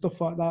sizing and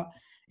stuff like that.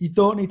 You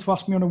don't need to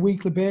ask me on a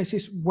weekly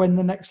basis when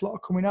the next lot are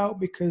coming out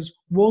because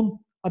 1,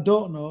 I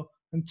don't know,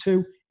 and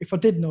 2, if I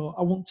did know,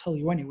 I won't tell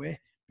you anyway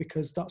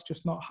because that's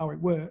just not how it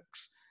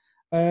works.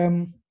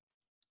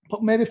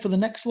 But maybe for the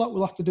next lot,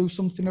 we'll have to do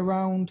something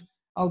around.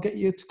 I'll get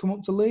you to come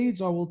up to Leeds,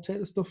 or we'll take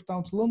the stuff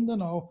down to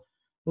London, or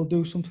we'll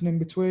do something in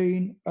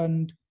between,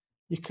 and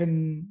we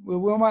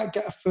might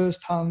get a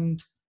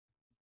first-hand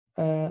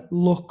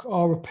look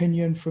or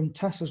opinion from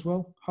Tess as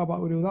well. How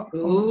about we do that?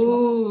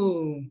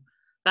 Ooh,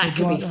 that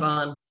could be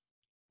fun.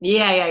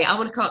 Yeah. I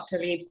want to come up to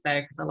Leeds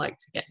though because I like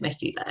to get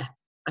messy there.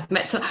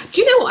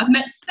 Do you know what? I've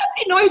met so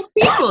many nice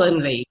people in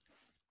Leeds.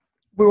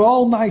 We're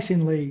all nice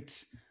in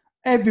Leeds.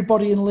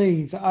 Everybody in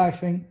Leeds, I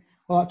think.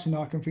 Well, actually,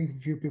 no, I can think of a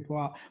few people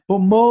out, but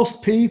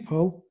most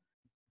people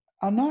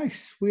are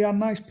nice. We are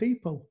nice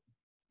people.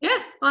 Yeah,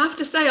 I have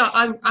to say,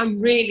 I'm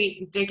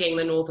really digging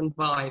the Northern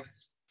vibe.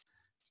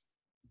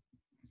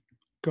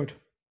 Good.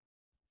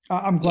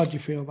 I'm glad you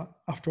feel that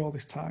after all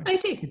this time. I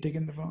do. You're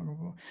digging the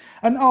vibe.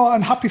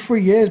 And happy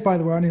 3 years, by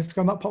the way, on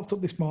Instagram. That popped up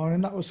this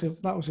morning. That was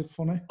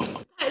funny.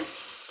 It's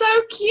so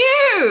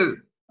cute.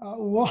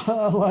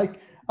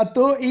 I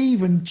don't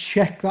even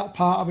check that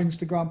part of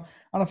Instagram.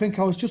 And I think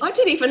I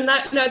didn't even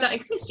know that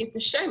exists. You have to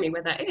show me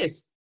where that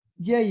is.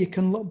 Yeah, you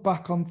can look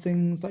back on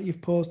things that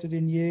you've posted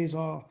in years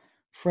or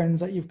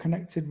friends that you've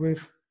connected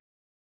with.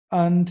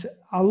 And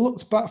I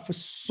looked back for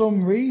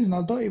some reason.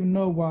 I don't even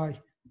know why.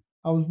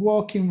 I was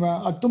walking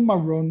around. I'd done my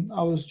run.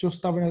 I was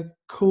just having a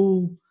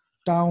cool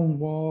down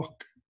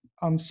walk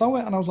and saw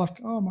it. And I was like,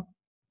 oh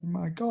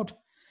my God,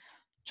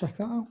 check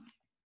that out.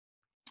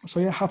 So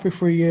yeah, happy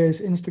 3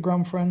 years,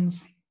 Instagram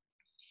friends.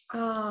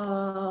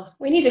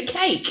 We need a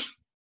cake.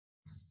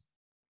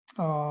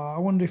 I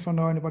wonder if I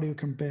know anybody who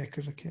can bake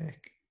us a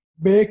cake.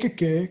 Bake a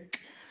cake.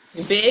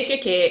 Bake a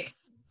cake.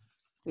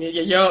 Need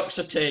your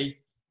Yorkshire tea.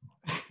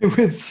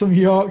 With some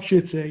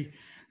Yorkshire tea,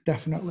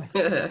 definitely.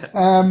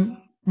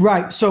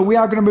 Right, so we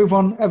are going to move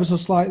on ever so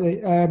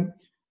slightly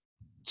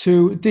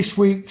to this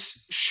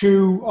week's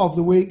shoe of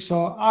the week.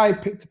 So I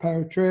picked a pair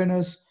of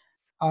trainers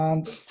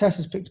and Tess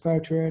has picked a pair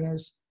of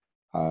trainers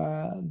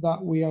that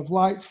we have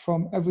liked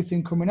from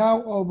everything coming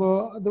out,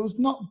 although there was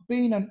not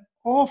been an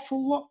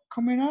awful lot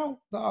coming out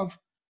that I've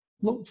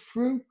looked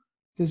through.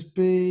 There's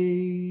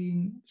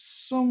been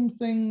some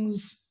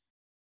things,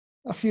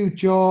 a few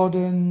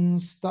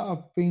Jordans that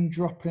have been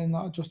dropping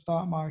that just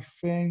aren't my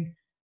thing.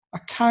 I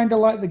kind of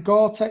like the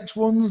Gore-Tex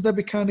ones. They'd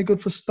be kind of good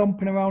for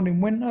stomping around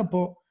in winter,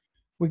 but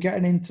we're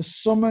getting into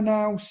summer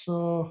now,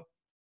 so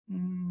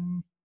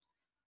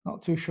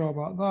not too sure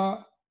about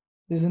that.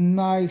 There's a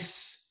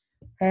nice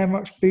Air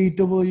Max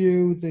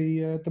BW,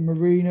 the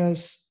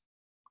Marinas.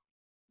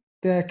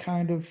 They're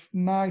kind of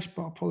nice,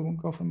 but I probably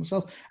won't go for them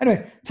myself.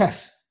 Anyway,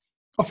 Tess,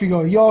 off you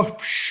go. Your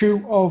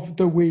shoe of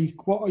the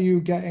week. What are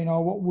you getting,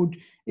 or what would,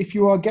 if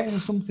you are getting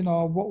something,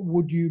 or what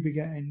would you be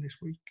getting this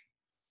week?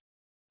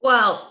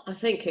 Well, I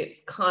think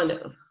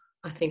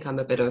I'm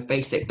a bit of a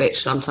basic bitch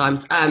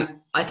sometimes.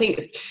 I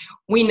think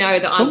we know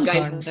that sometimes.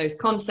 I'm going for those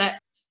concepts.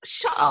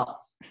 Shut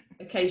up.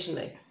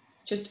 Occasionally.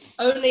 Just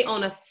only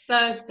on a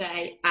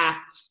Thursday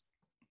at,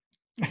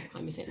 what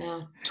time is it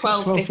now?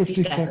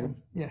 12:57.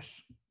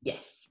 Yes.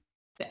 Yes.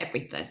 So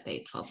every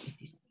Thursday at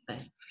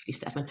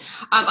 12:57.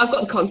 I've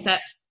got the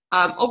concepts.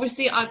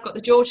 Obviously, I've got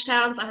the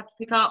Georgetowns I have to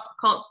pick up.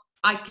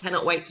 I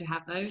cannot wait to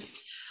have those.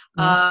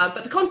 Nice.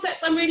 But the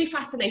concepts I'm really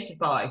fascinated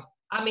by.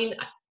 I mean,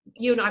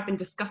 you and I have been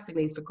discussing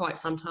these for quite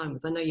some time,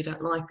 because I know you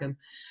don't like them.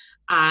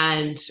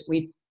 And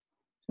we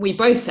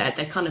both said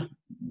they're kind of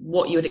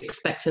what you would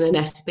expect in an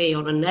SB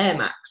on an Air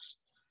Max.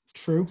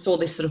 True. Saw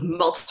this sort of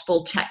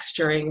multiple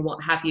texturing and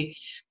what have you.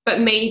 But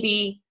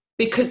maybe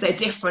because they're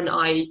different,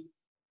 I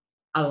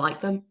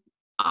like them.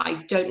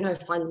 I don't know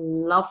if I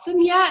love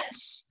them yet,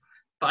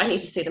 but I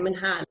need to see them in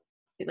hand.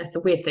 I think that's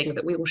a weird thing,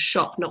 that we will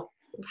shop not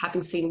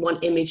having seen one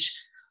image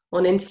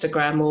on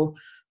Instagram or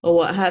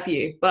what have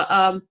you.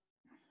 But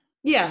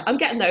yeah, I'm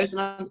getting those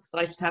and I'm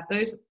excited to have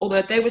those.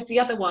 Although there was the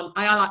other one,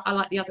 I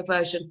like the other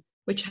version,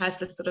 which has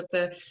the sort of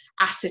the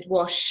acid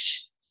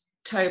wash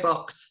toe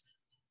box.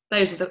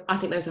 I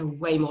think those are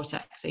way more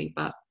sexy,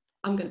 but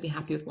I'm going to be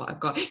happy with what I've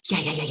got.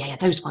 Yeah,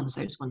 those ones.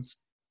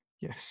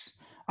 Yes.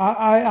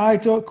 I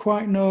don't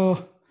quite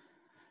know,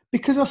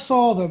 because I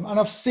saw them and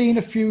I've seen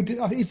a few,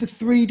 is there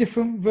 3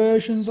 different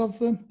versions of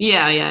them?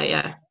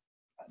 Yeah.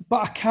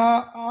 But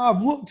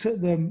I've looked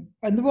at them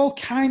and they're all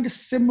kind of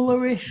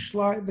similar-ish,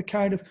 like the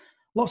kind of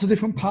lots of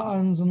different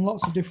patterns and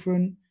lots of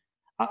different,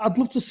 I'd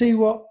love to see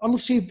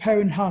a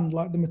pair in hand,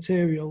 like the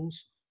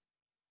materials,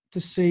 to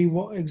see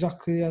what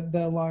exactly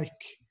they're like.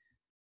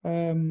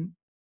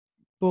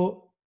 But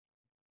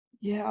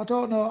yeah, I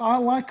don't know. I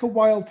like a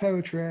wild pair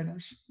of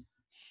trainers,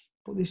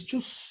 but there's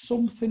just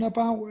something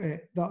about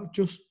it that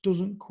just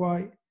doesn't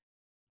quite,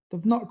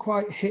 they've not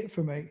quite hit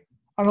for me.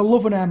 And I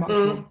love an Air Max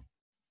one.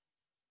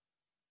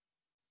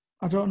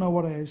 I don't know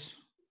what it is,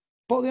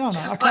 but they are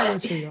nice. I can't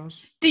wait to see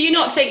yours. Do you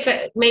not think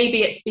that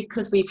maybe it's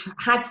because we've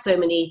had so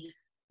many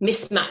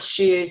mismatched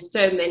shoes,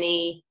 so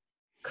many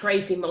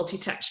crazy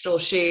multi-textural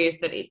shoes,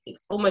 that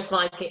it's almost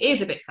like it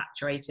is a bit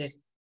saturated?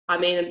 I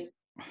mean,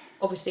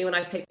 obviously when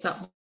I picked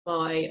up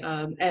my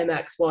Air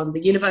Max one,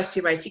 the University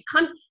rated,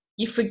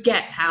 you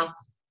forget how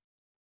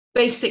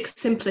basic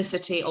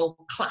simplicity or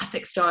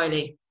classic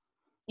styling,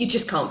 you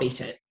just can't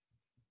beat it.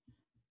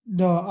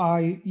 No,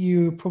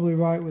 you're probably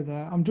right with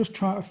that. I'm just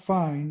trying to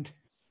find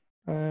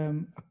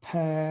a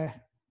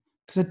pair,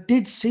 because I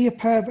did see a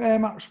pair of Air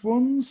Max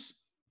ones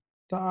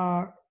that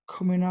are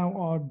coming out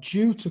or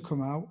due to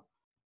come out,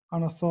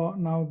 and I thought,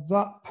 now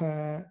that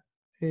pair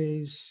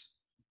is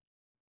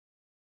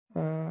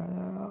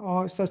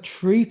it's the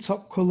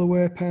treetop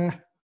colorway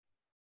pair.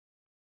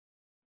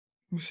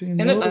 We've seen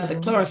They look like the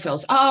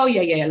chlorophylls. Oh,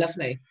 yeah,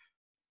 lovely.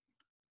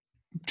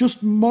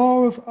 Just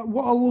more of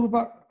what I love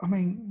about,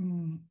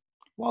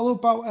 what I love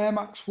about Air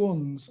Max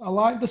 1s, I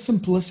like the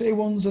simplicity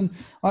ones, and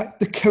like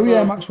the Curry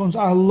Air Max 1s,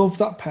 I love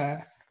that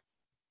pair.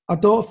 I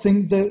don't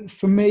think that,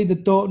 for me, they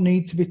don't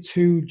need to be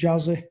too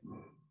jazzy.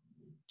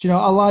 Do you know,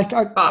 I like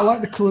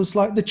the colours,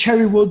 like the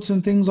cherry woods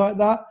and things like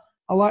that.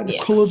 I like the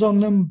colours on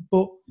them,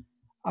 but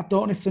I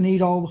don't know if they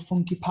need all the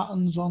funky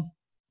patterns on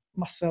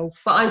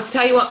myself. But I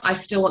tell you what, I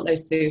still want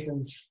those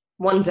Susans.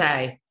 One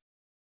day.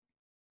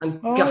 I'm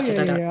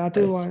gutted I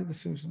do like the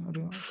Susan. I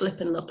do like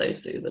flipping love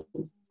those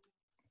Susans.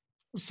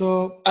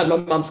 So, and my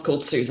mum's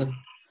called Susan.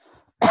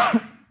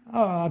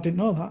 I didn't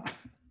know that.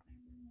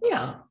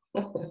 Yeah.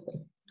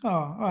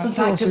 All right. Fun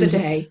fact of the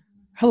day.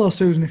 Hello,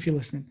 Susan, if you're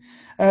listening.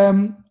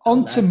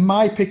 On to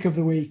my pick of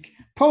the week.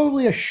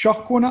 Probably a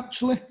shock one,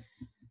 actually.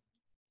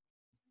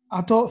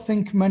 I don't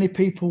think many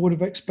people would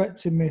have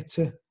expected me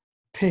to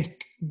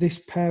pick this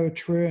pair of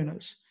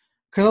trainers.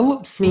 Because I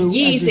looked through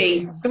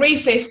Yeezy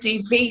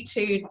 350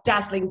 V2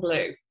 Dazzling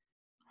Blue.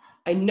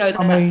 I know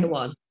that's the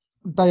one.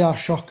 They are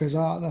shockers,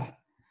 aren't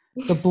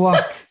they? The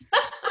black,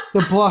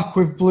 the black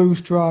with blue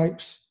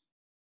stripes.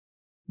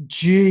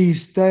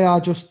 Jeez, they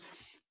are just...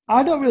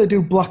 I don't really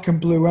do black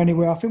and blue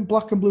anyway. I think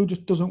black and blue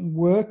just doesn't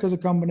work as a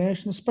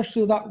combination,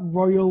 especially that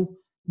royal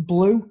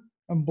blue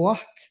and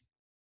black.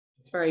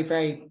 It's very,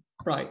 very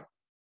bright.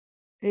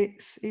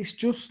 It's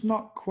just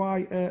not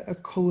quite a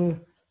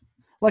colour.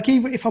 Like,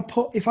 even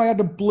if I had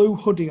a blue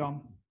hoodie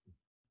on,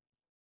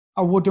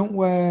 I wouldn't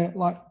wear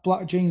like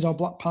black jeans or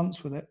black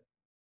pants with it.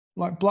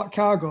 Like black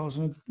cargos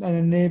and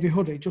a navy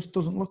hoodie just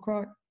doesn't look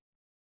right.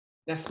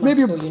 That's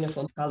maybe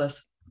uniform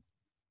colours.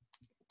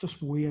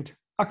 Just weird.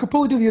 I could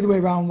probably do the other way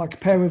around, like a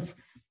pair of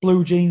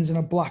blue jeans and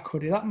a black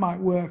hoodie. That might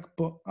work,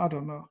 but I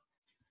don't know.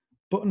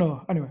 But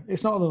no, anyway,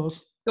 it's not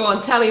those. Go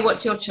on, tell me,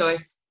 what's your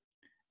choice?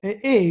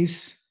 It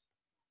is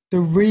the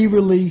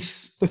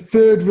re-release, the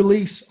third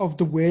release of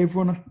the Wave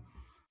Runner.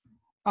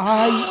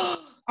 I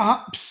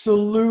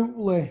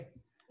absolutely...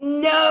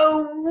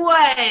 No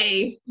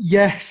way!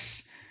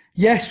 Yes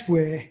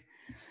way.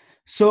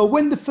 So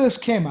when they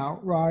first came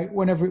out, right,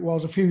 whenever it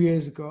was, a few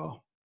years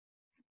ago,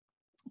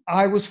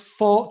 I was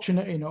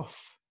fortunate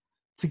enough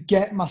to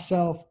get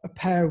myself a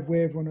pair of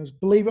Wave Runners.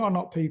 Believe it or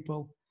not,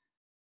 people,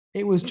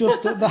 it was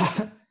just that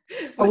that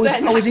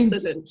an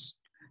accident?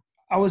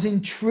 I was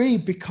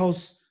intrigued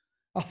because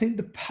I think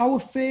the Power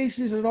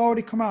Phases had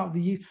already come out.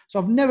 So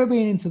I've never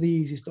been into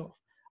the Yeezy stuff.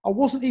 I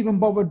wasn't even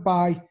bothered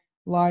by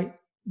like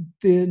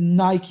the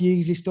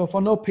Nike Yeezy stuff. I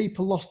know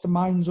people lost their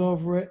minds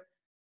over it,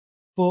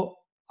 but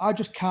I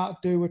just can't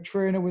do a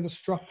trainer with a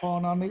strap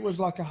on, and it was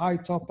like a high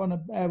top and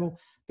a airable.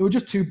 They were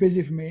just too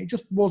busy for me. It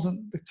just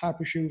wasn't the type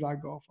of shoes I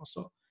go for.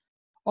 So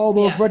all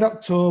those Red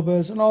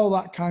Octobers and all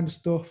that kind of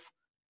stuff,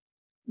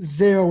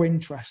 zero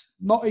interest,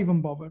 not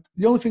even bothered.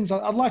 The only things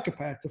I'd like a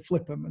pair to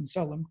flip them and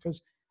sell them, because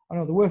I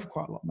know they're worth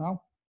quite a lot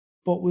now,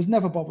 but was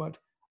never bothered.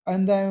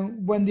 And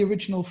then when the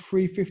original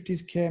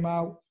 350s came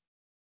out,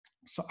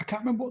 so I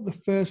can't remember what the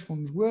first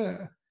ones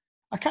were.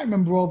 I can't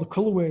remember all the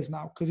colorways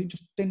now because it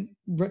just didn't...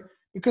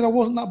 Because I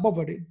wasn't that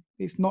bothered.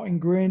 It's not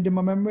ingrained in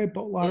my memory,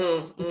 but like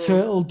the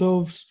Turtle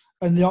Doves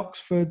and the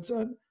Oxfords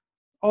and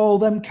all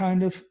them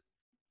kind of...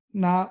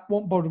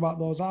 won't bother about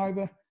those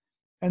either.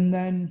 And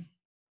then,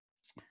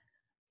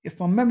 if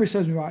my memory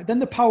serves me right, then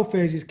the Power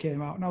Phases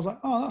came out and I was like,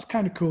 oh, that's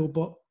kind of cool,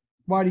 but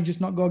why did you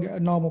just not go get a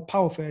normal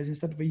Power Phase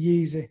instead of a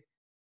Yeezy?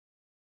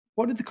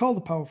 What did they call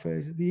the Power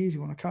Phase? The Yeezy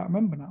one? I can't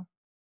remember now.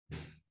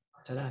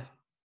 I don't know.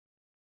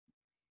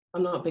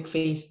 I'm not a big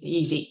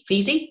Yeezy.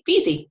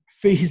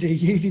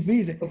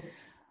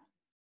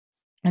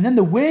 And then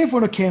the Wave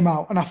Runner came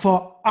out and I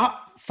thought,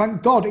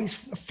 thank God, it's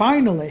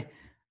finally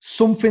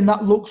something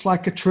that looks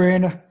like a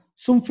trainer,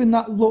 something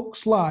that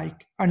looks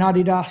like an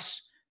Adidas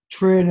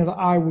trainer that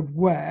I would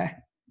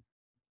wear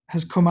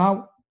has come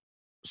out.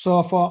 So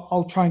I thought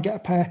I'll try and get a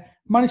pair.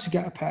 Managed to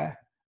get a pair.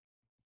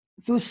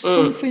 There was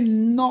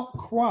something not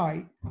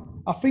quite.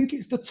 I think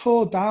it's the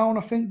toe down.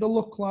 I think they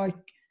look like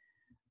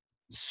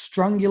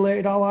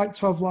strangulated. I like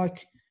to have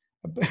like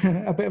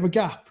a bit of a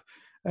gap.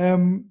 I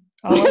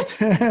like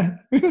to,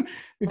 if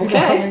you know what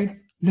I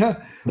mean.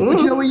 Yeah. But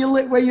you know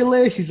where your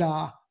laces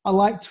are? I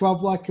like to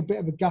have like a bit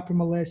of a gap in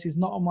my laces,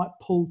 not on like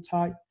pulled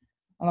tight.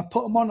 And I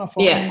put them on. I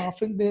thought, I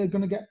think they're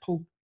going to get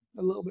pulled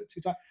a little bit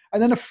too tight.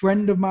 And then a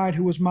friend of mine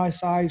who was my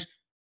size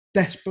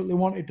desperately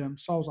wanted them.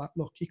 So I was like,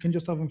 look, you can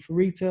just have them for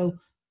retail.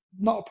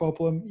 Not a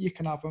problem. You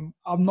can have them.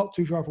 I'm not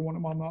too sure if I want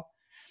them or not.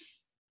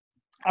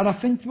 And I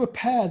think they're a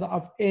pair that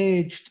I've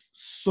aged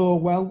so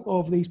well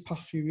over these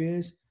past few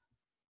years.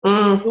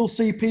 You'll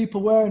see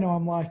people wearing them.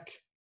 I'm like,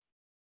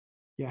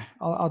 yeah,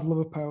 I'd love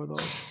a pair of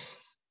those.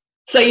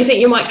 So you think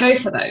you might go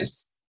for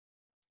those?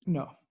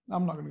 No,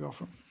 I'm not going to go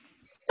for them.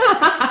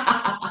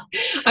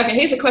 Okay,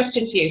 here's a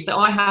question for you. So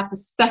I have the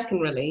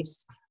second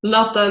release.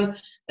 Love them.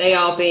 They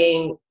are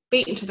being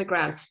beaten to the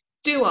ground.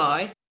 Do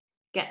I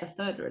get the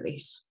third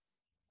release?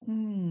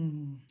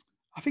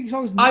 I think it's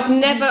always... I've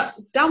never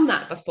done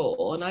that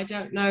before, and I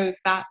don't know if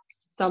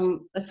that's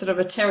a sort of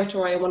a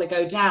territory I want to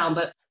go down,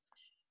 but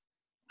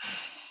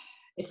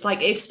it's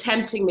like it's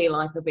tempting me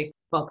like a big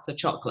box of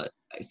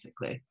chocolates,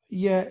 basically.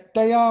 Yeah,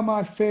 they are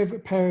my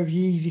favourite pair of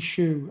Yeezy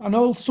shoe. I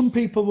know some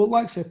people will,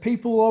 like I say,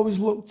 people will always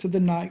look to the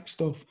Nike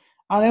stuff,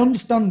 and I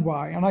understand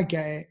why, and I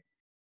get it.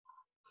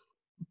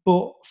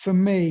 But for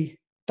me,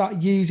 that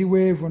Yeezy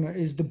Wave Runner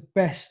is the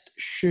best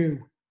shoe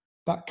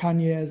that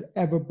Kanye has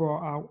ever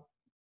brought out.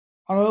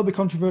 I know it'll be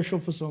controversial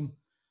for some,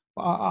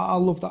 but I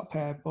love that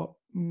pair. But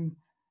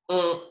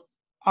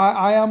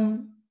I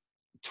am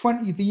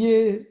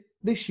 20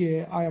 this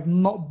year. I have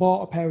not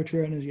bought a pair of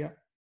trainers yet,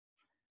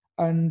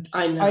 and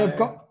I have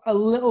got a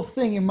little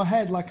thing in my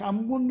head. Like,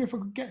 I'm wondering if I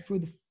could get through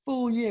the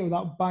full year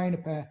without buying a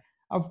pair.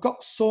 I've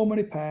got so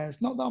many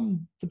pairs. Not that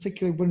I'm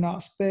particularly running out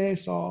of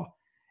space, or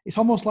it's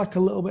almost like a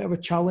little bit of a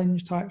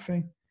challenge type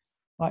thing.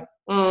 Like,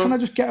 can I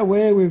just get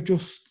away with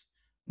just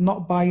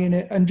not buying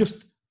it and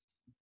just?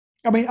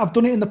 I mean, I've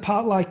done it in the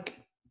past, like,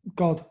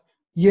 God,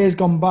 years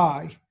gone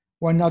by,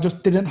 when I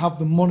just didn't have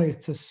the money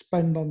to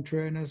spend on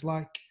trainers,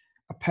 like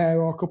a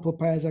pair or a couple of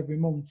pairs every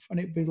month, and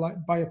it'd be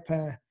like buy a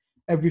pair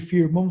every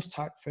few months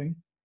type thing.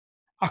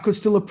 I could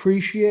still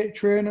appreciate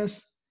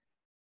trainers.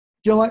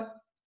 You know, like,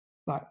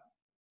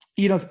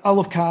 I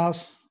love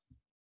cars.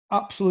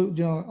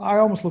 Absolutely, I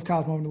almost love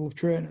cars more than I love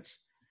trainers.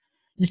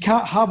 You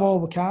can't have all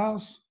the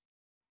cars.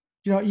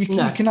 You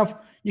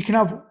can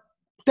have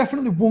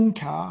definitely one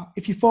car.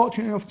 If you're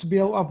fortunate enough to be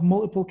able to have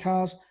multiple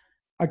cars,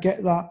 I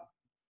get that.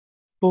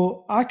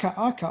 But I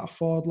can't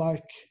afford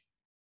like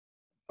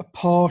a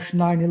Porsche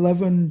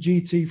 911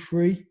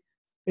 GT3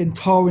 in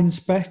touring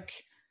spec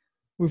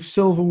with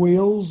silver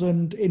wheels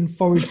and in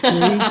forest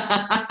green.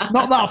 Not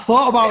that I've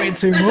thought about it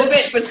too much. It's a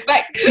bit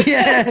specific.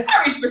 Yeah, it's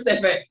very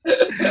specific.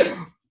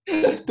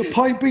 The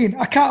point being,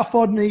 I can't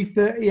afford an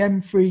E30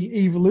 M3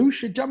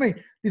 Evolution. Do you know what I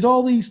mean? There's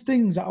all these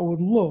things that I would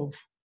love,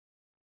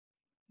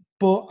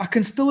 but I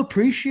can still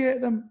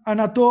appreciate them,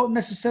 and I don't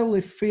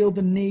necessarily feel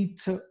the need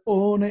to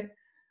own it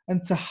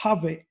and to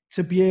have it,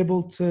 to be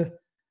able to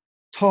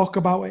talk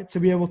about it, to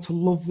be able to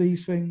love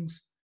these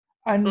things.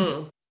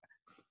 And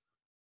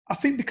I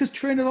think because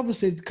trainers,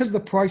 obviously, because of the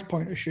price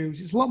point of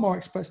shoes, it's a lot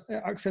more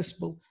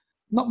accessible.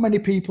 Not many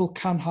people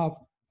can have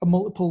a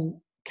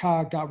multiple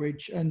car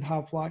garage and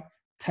have like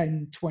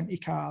 10, 20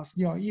 cars.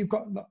 You've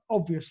got,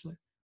 obviously,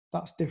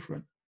 that's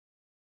different.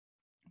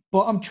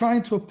 But I'm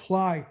trying to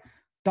apply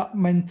that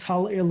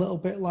mentality a little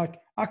bit. Like,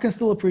 I can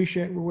still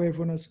appreciate Wave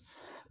Runners.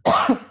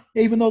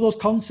 Even though those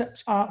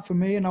concepts aren't for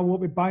me and I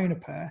won't be buying a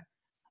pair,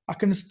 I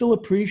can still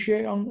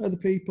appreciate on other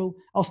people.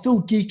 I'll still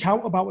geek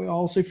out about it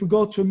all. So if we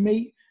go to a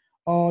meet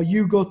or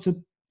you go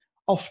to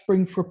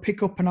Offspring for a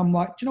pickup and I'm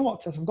like, do you know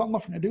what, Tess, I've got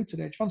nothing to do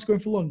today. Do you fancy going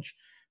for lunch?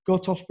 Go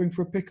to Offspring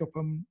for a pickup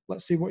and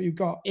let's see what you've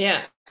got.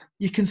 Yeah.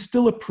 You can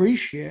still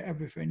appreciate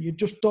everything. You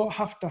just don't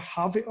have to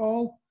have it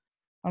all.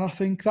 And I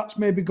think that's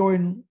maybe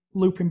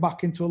looping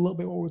back into a little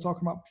bit what we were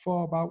talking about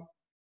before about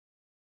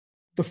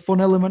the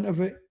fun element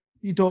of it.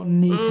 You don't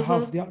need to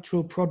have the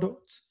actual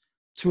product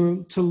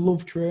to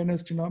love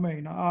trainers. Do you know what I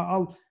mean?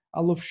 I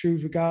love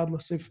shoes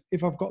regardless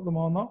if I've got them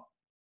or not.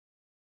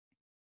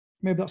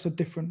 Maybe that's a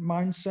different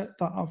mindset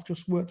that I've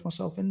just worked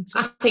myself into.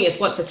 I think it's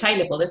what's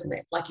attainable, isn't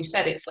it? Like you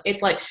said,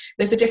 it's like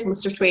there's a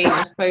difference between,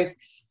 I suppose,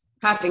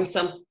 having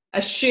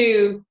a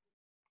shoe,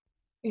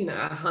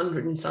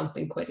 100 and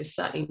something quid is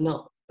certainly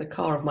not the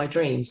car of my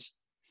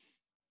dreams.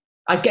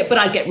 I'd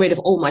get rid of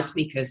all my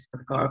sneakers for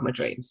the car of my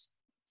dreams.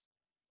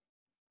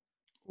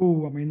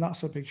 Oh, I mean,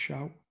 that's a big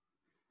shout.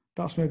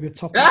 That's maybe a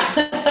topic.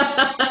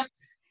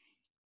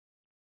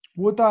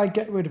 Would I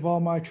get rid of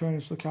all my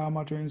trainers for the car of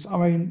my dreams? I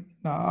mean,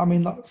 no. I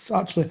mean, that's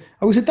actually,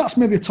 I would say that's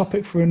maybe a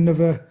topic for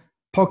another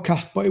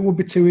podcast, but it would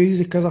be too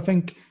easy because I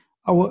think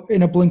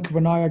in a blink of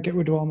an eye, I'd get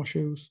rid of all my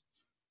shoes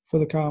for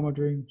the car of my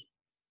dreams.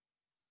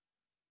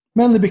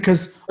 Mainly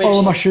because all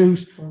of my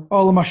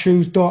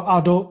shoes don't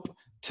add up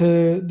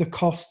to the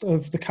cost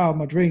of the car of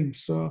my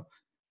dreams. So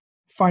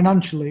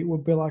financially, it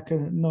would be like a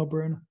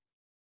no-brainer.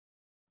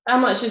 How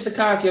much is the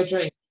car of your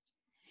dream?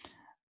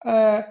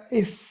 I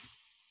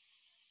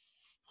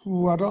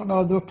don't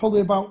know. They're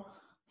probably about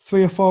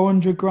 300 or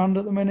 400 grand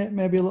at the minute,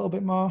 maybe a little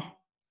bit more.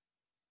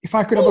 If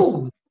I could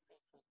have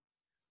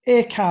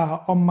a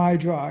car on my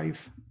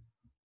drive,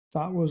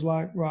 that was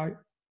like, right,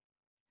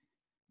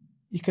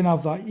 you can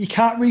have that. You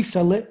can't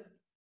resell it,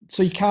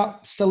 so you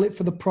can't sell it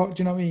for the product.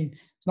 Do you know what I mean?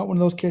 It's not one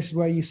of those cases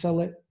where you sell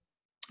it,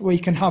 where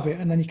you can have it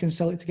and then you can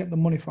sell it to get the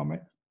money from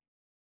it.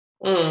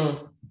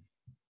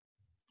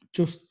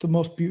 Just the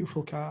most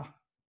beautiful car,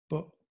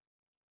 but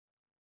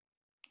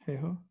hey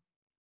ho.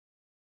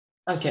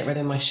 I'll get rid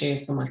of my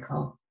shoes for my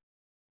car.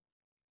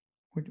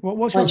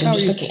 What's your car?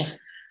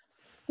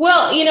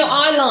 Well,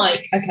 I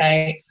like,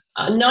 a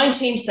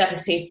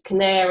 1970s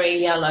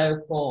canary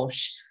yellow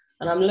Porsche,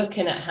 and I'm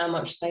looking at how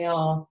much they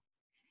are.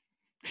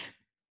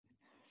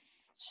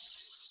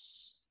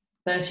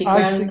 30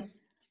 grand?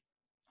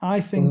 I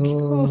think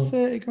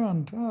 30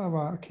 grand. Oh,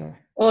 right, okay.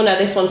 Oh, no,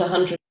 this one's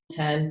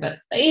 110, but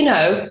You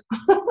know.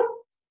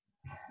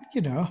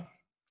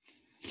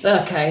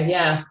 Okay,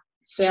 yeah.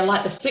 See, I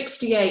like the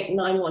 68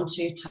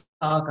 912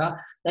 Targa.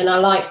 Then I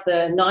like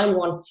the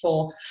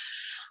 914.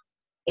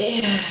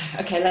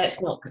 Okay,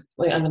 let's not.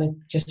 We're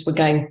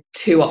going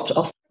too off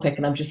topic,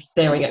 and I'm just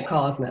staring at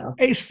cars now.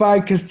 It's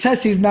fine because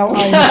Tessie's now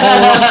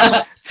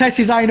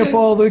eyeing up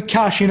all the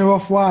cash in her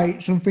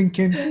off-whites and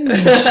thinking,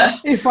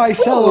 if I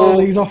sell all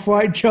these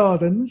off-white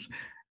Jordans,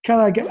 can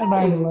I get a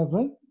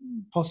 911?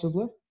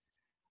 Possibly.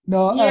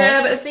 No.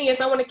 Yeah, but the thing is,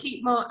 I want to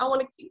keep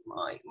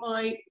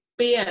my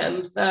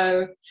BM.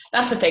 So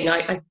that's the thing.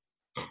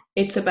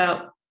 It's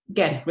about,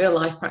 again, real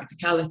life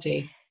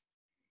practicality.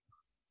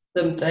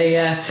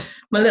 My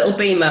little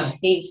Beamer,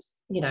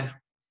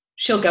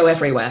 she'll go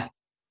everywhere,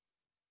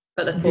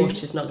 but the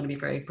Porsche is not going to be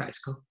very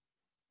practical.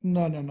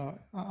 No,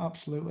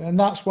 absolutely, and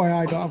that's why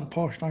I don't have a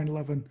Porsche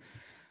 911,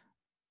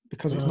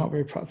 because it's not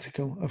very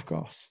practical, of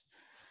course.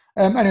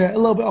 Anyway, a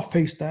little bit off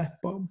piece there,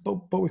 but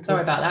we could.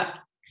 Sorry about that.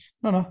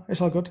 No,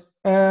 it's all good.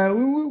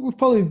 We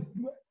probably,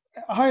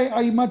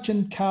 I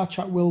imagine car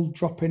chat will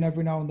drop in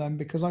every now and then,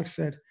 because, like I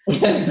said,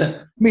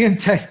 me and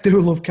Tess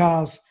do love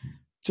cars.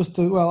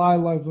 I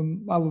love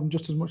them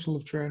just as much as I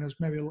love trainers,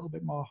 maybe a little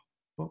bit more,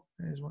 but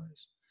it is what it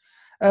is.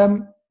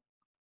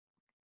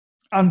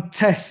 And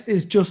Tess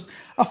is just,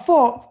 I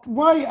thought,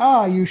 why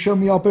are you showing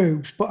me your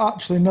boobs? But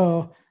actually,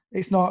 no,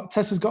 it's not.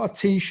 Tess has got a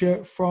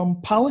T-shirt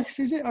from Palace,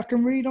 is it? I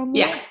can read on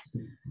there.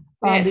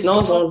 Yeah, it's an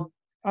old one.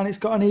 And it's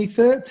got an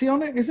E30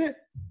 on it, is it?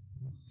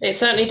 It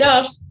certainly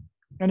does.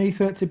 An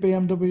E30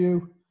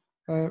 BMW.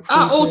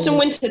 Autumn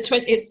winter. It's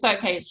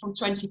okay. It's from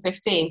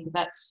 2015 because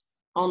that's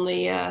on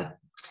the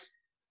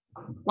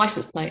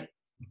license plate.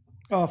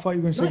 Oh, I thought you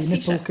were going to say your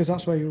nipple because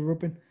that's where you were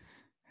rubbing.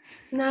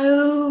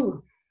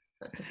 No.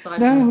 That's a side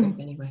note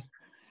anyway.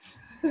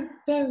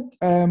 Don't.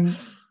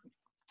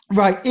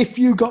 Right, if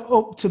you got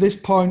up to this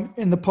point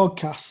in the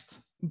podcast,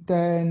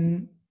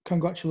 then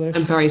congratulations.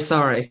 I'm very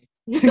sorry.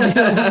 we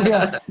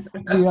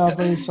are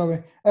very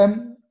sorry.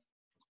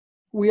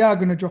 We are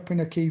going to drop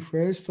in a key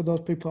phrase for those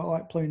people that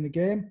like playing the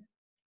game.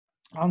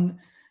 And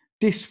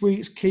this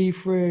week's key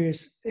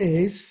phrase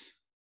is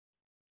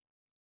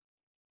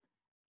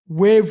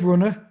Wave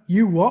Runner,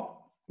 you what?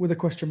 With a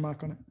question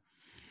mark on it.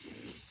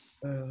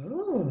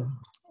 Oh.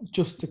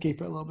 Just to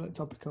keep it a little bit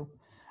topical.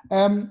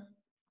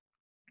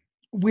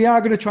 We are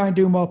going to try and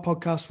do more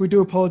podcasts. We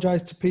do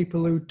apologise to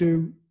people who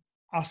do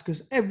ask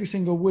us every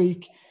single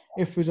week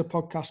if there's a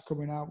podcast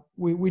coming out.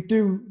 We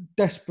do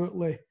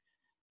desperately.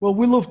 Well,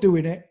 we love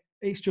doing it.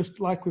 It's just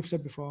like we've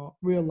said before,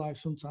 real life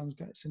sometimes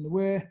gets in the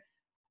way.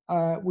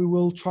 We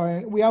will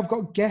try. We have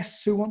got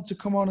guests who want to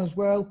come on as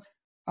well.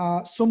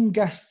 Some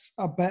guests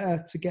are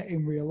better to get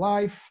in real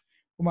life.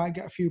 We might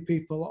get a few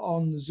people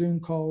on the Zoom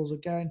calls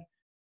again.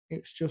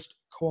 It's just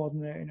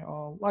coordinating it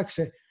all. Like I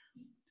say,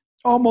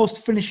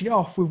 almost finishing it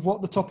off with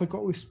what the topic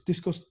what we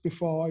discussed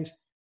before is,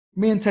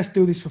 me and Tess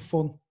do this for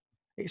fun.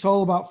 It's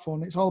all about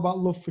fun. It's all about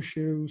love for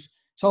shoes.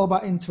 It's all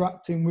about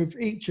interacting with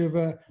each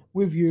other,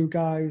 with you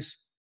guys,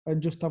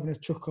 and just having a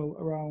chuckle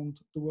around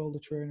the world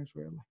of trainers,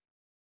 really.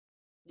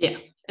 Yeah.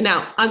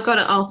 Now, I've got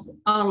to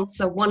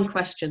answer one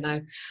question, though.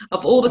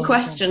 Of all the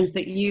questions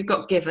that you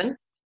got given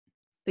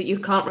that you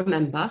can't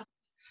remember,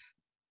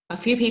 a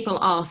few people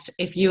asked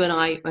if you and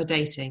I are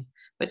dating.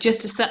 But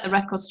just to set the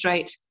record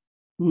straight,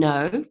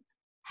 no.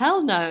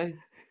 Hell no.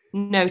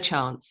 No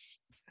chance.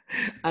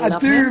 I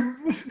love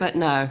him, but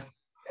no.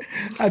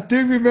 I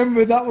do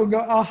remember that one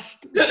got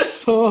asked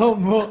so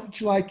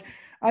much. Like,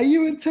 are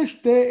you and Tess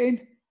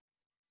dating?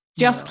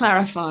 Just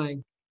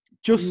clarifying.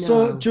 Just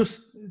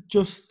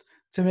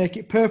to make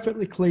it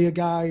perfectly clear,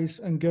 guys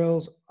and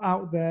girls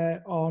out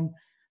there on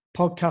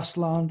podcast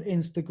land,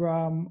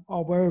 Instagram,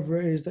 or wherever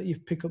it is that you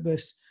pick up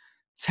this,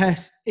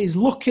 Tess is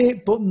lucky,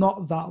 but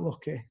not that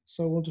lucky.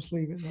 So we'll just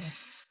leave it there.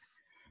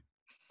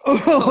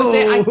 What was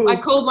it? I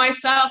called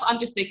myself. I'm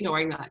just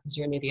ignoring that because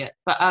you're an idiot.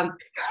 But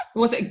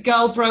was it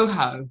girl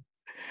broho?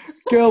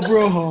 Girl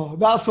broho.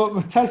 That's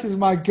what Tess is.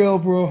 My girl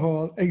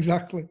broho.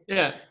 Exactly.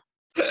 Yeah.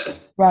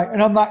 Right.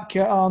 And on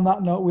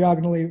that note, we are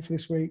going to leave it for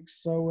this week.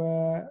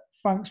 So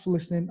thanks for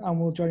listening, and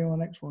we'll join you on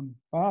the next one.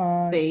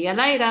 Bye. See you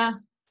later.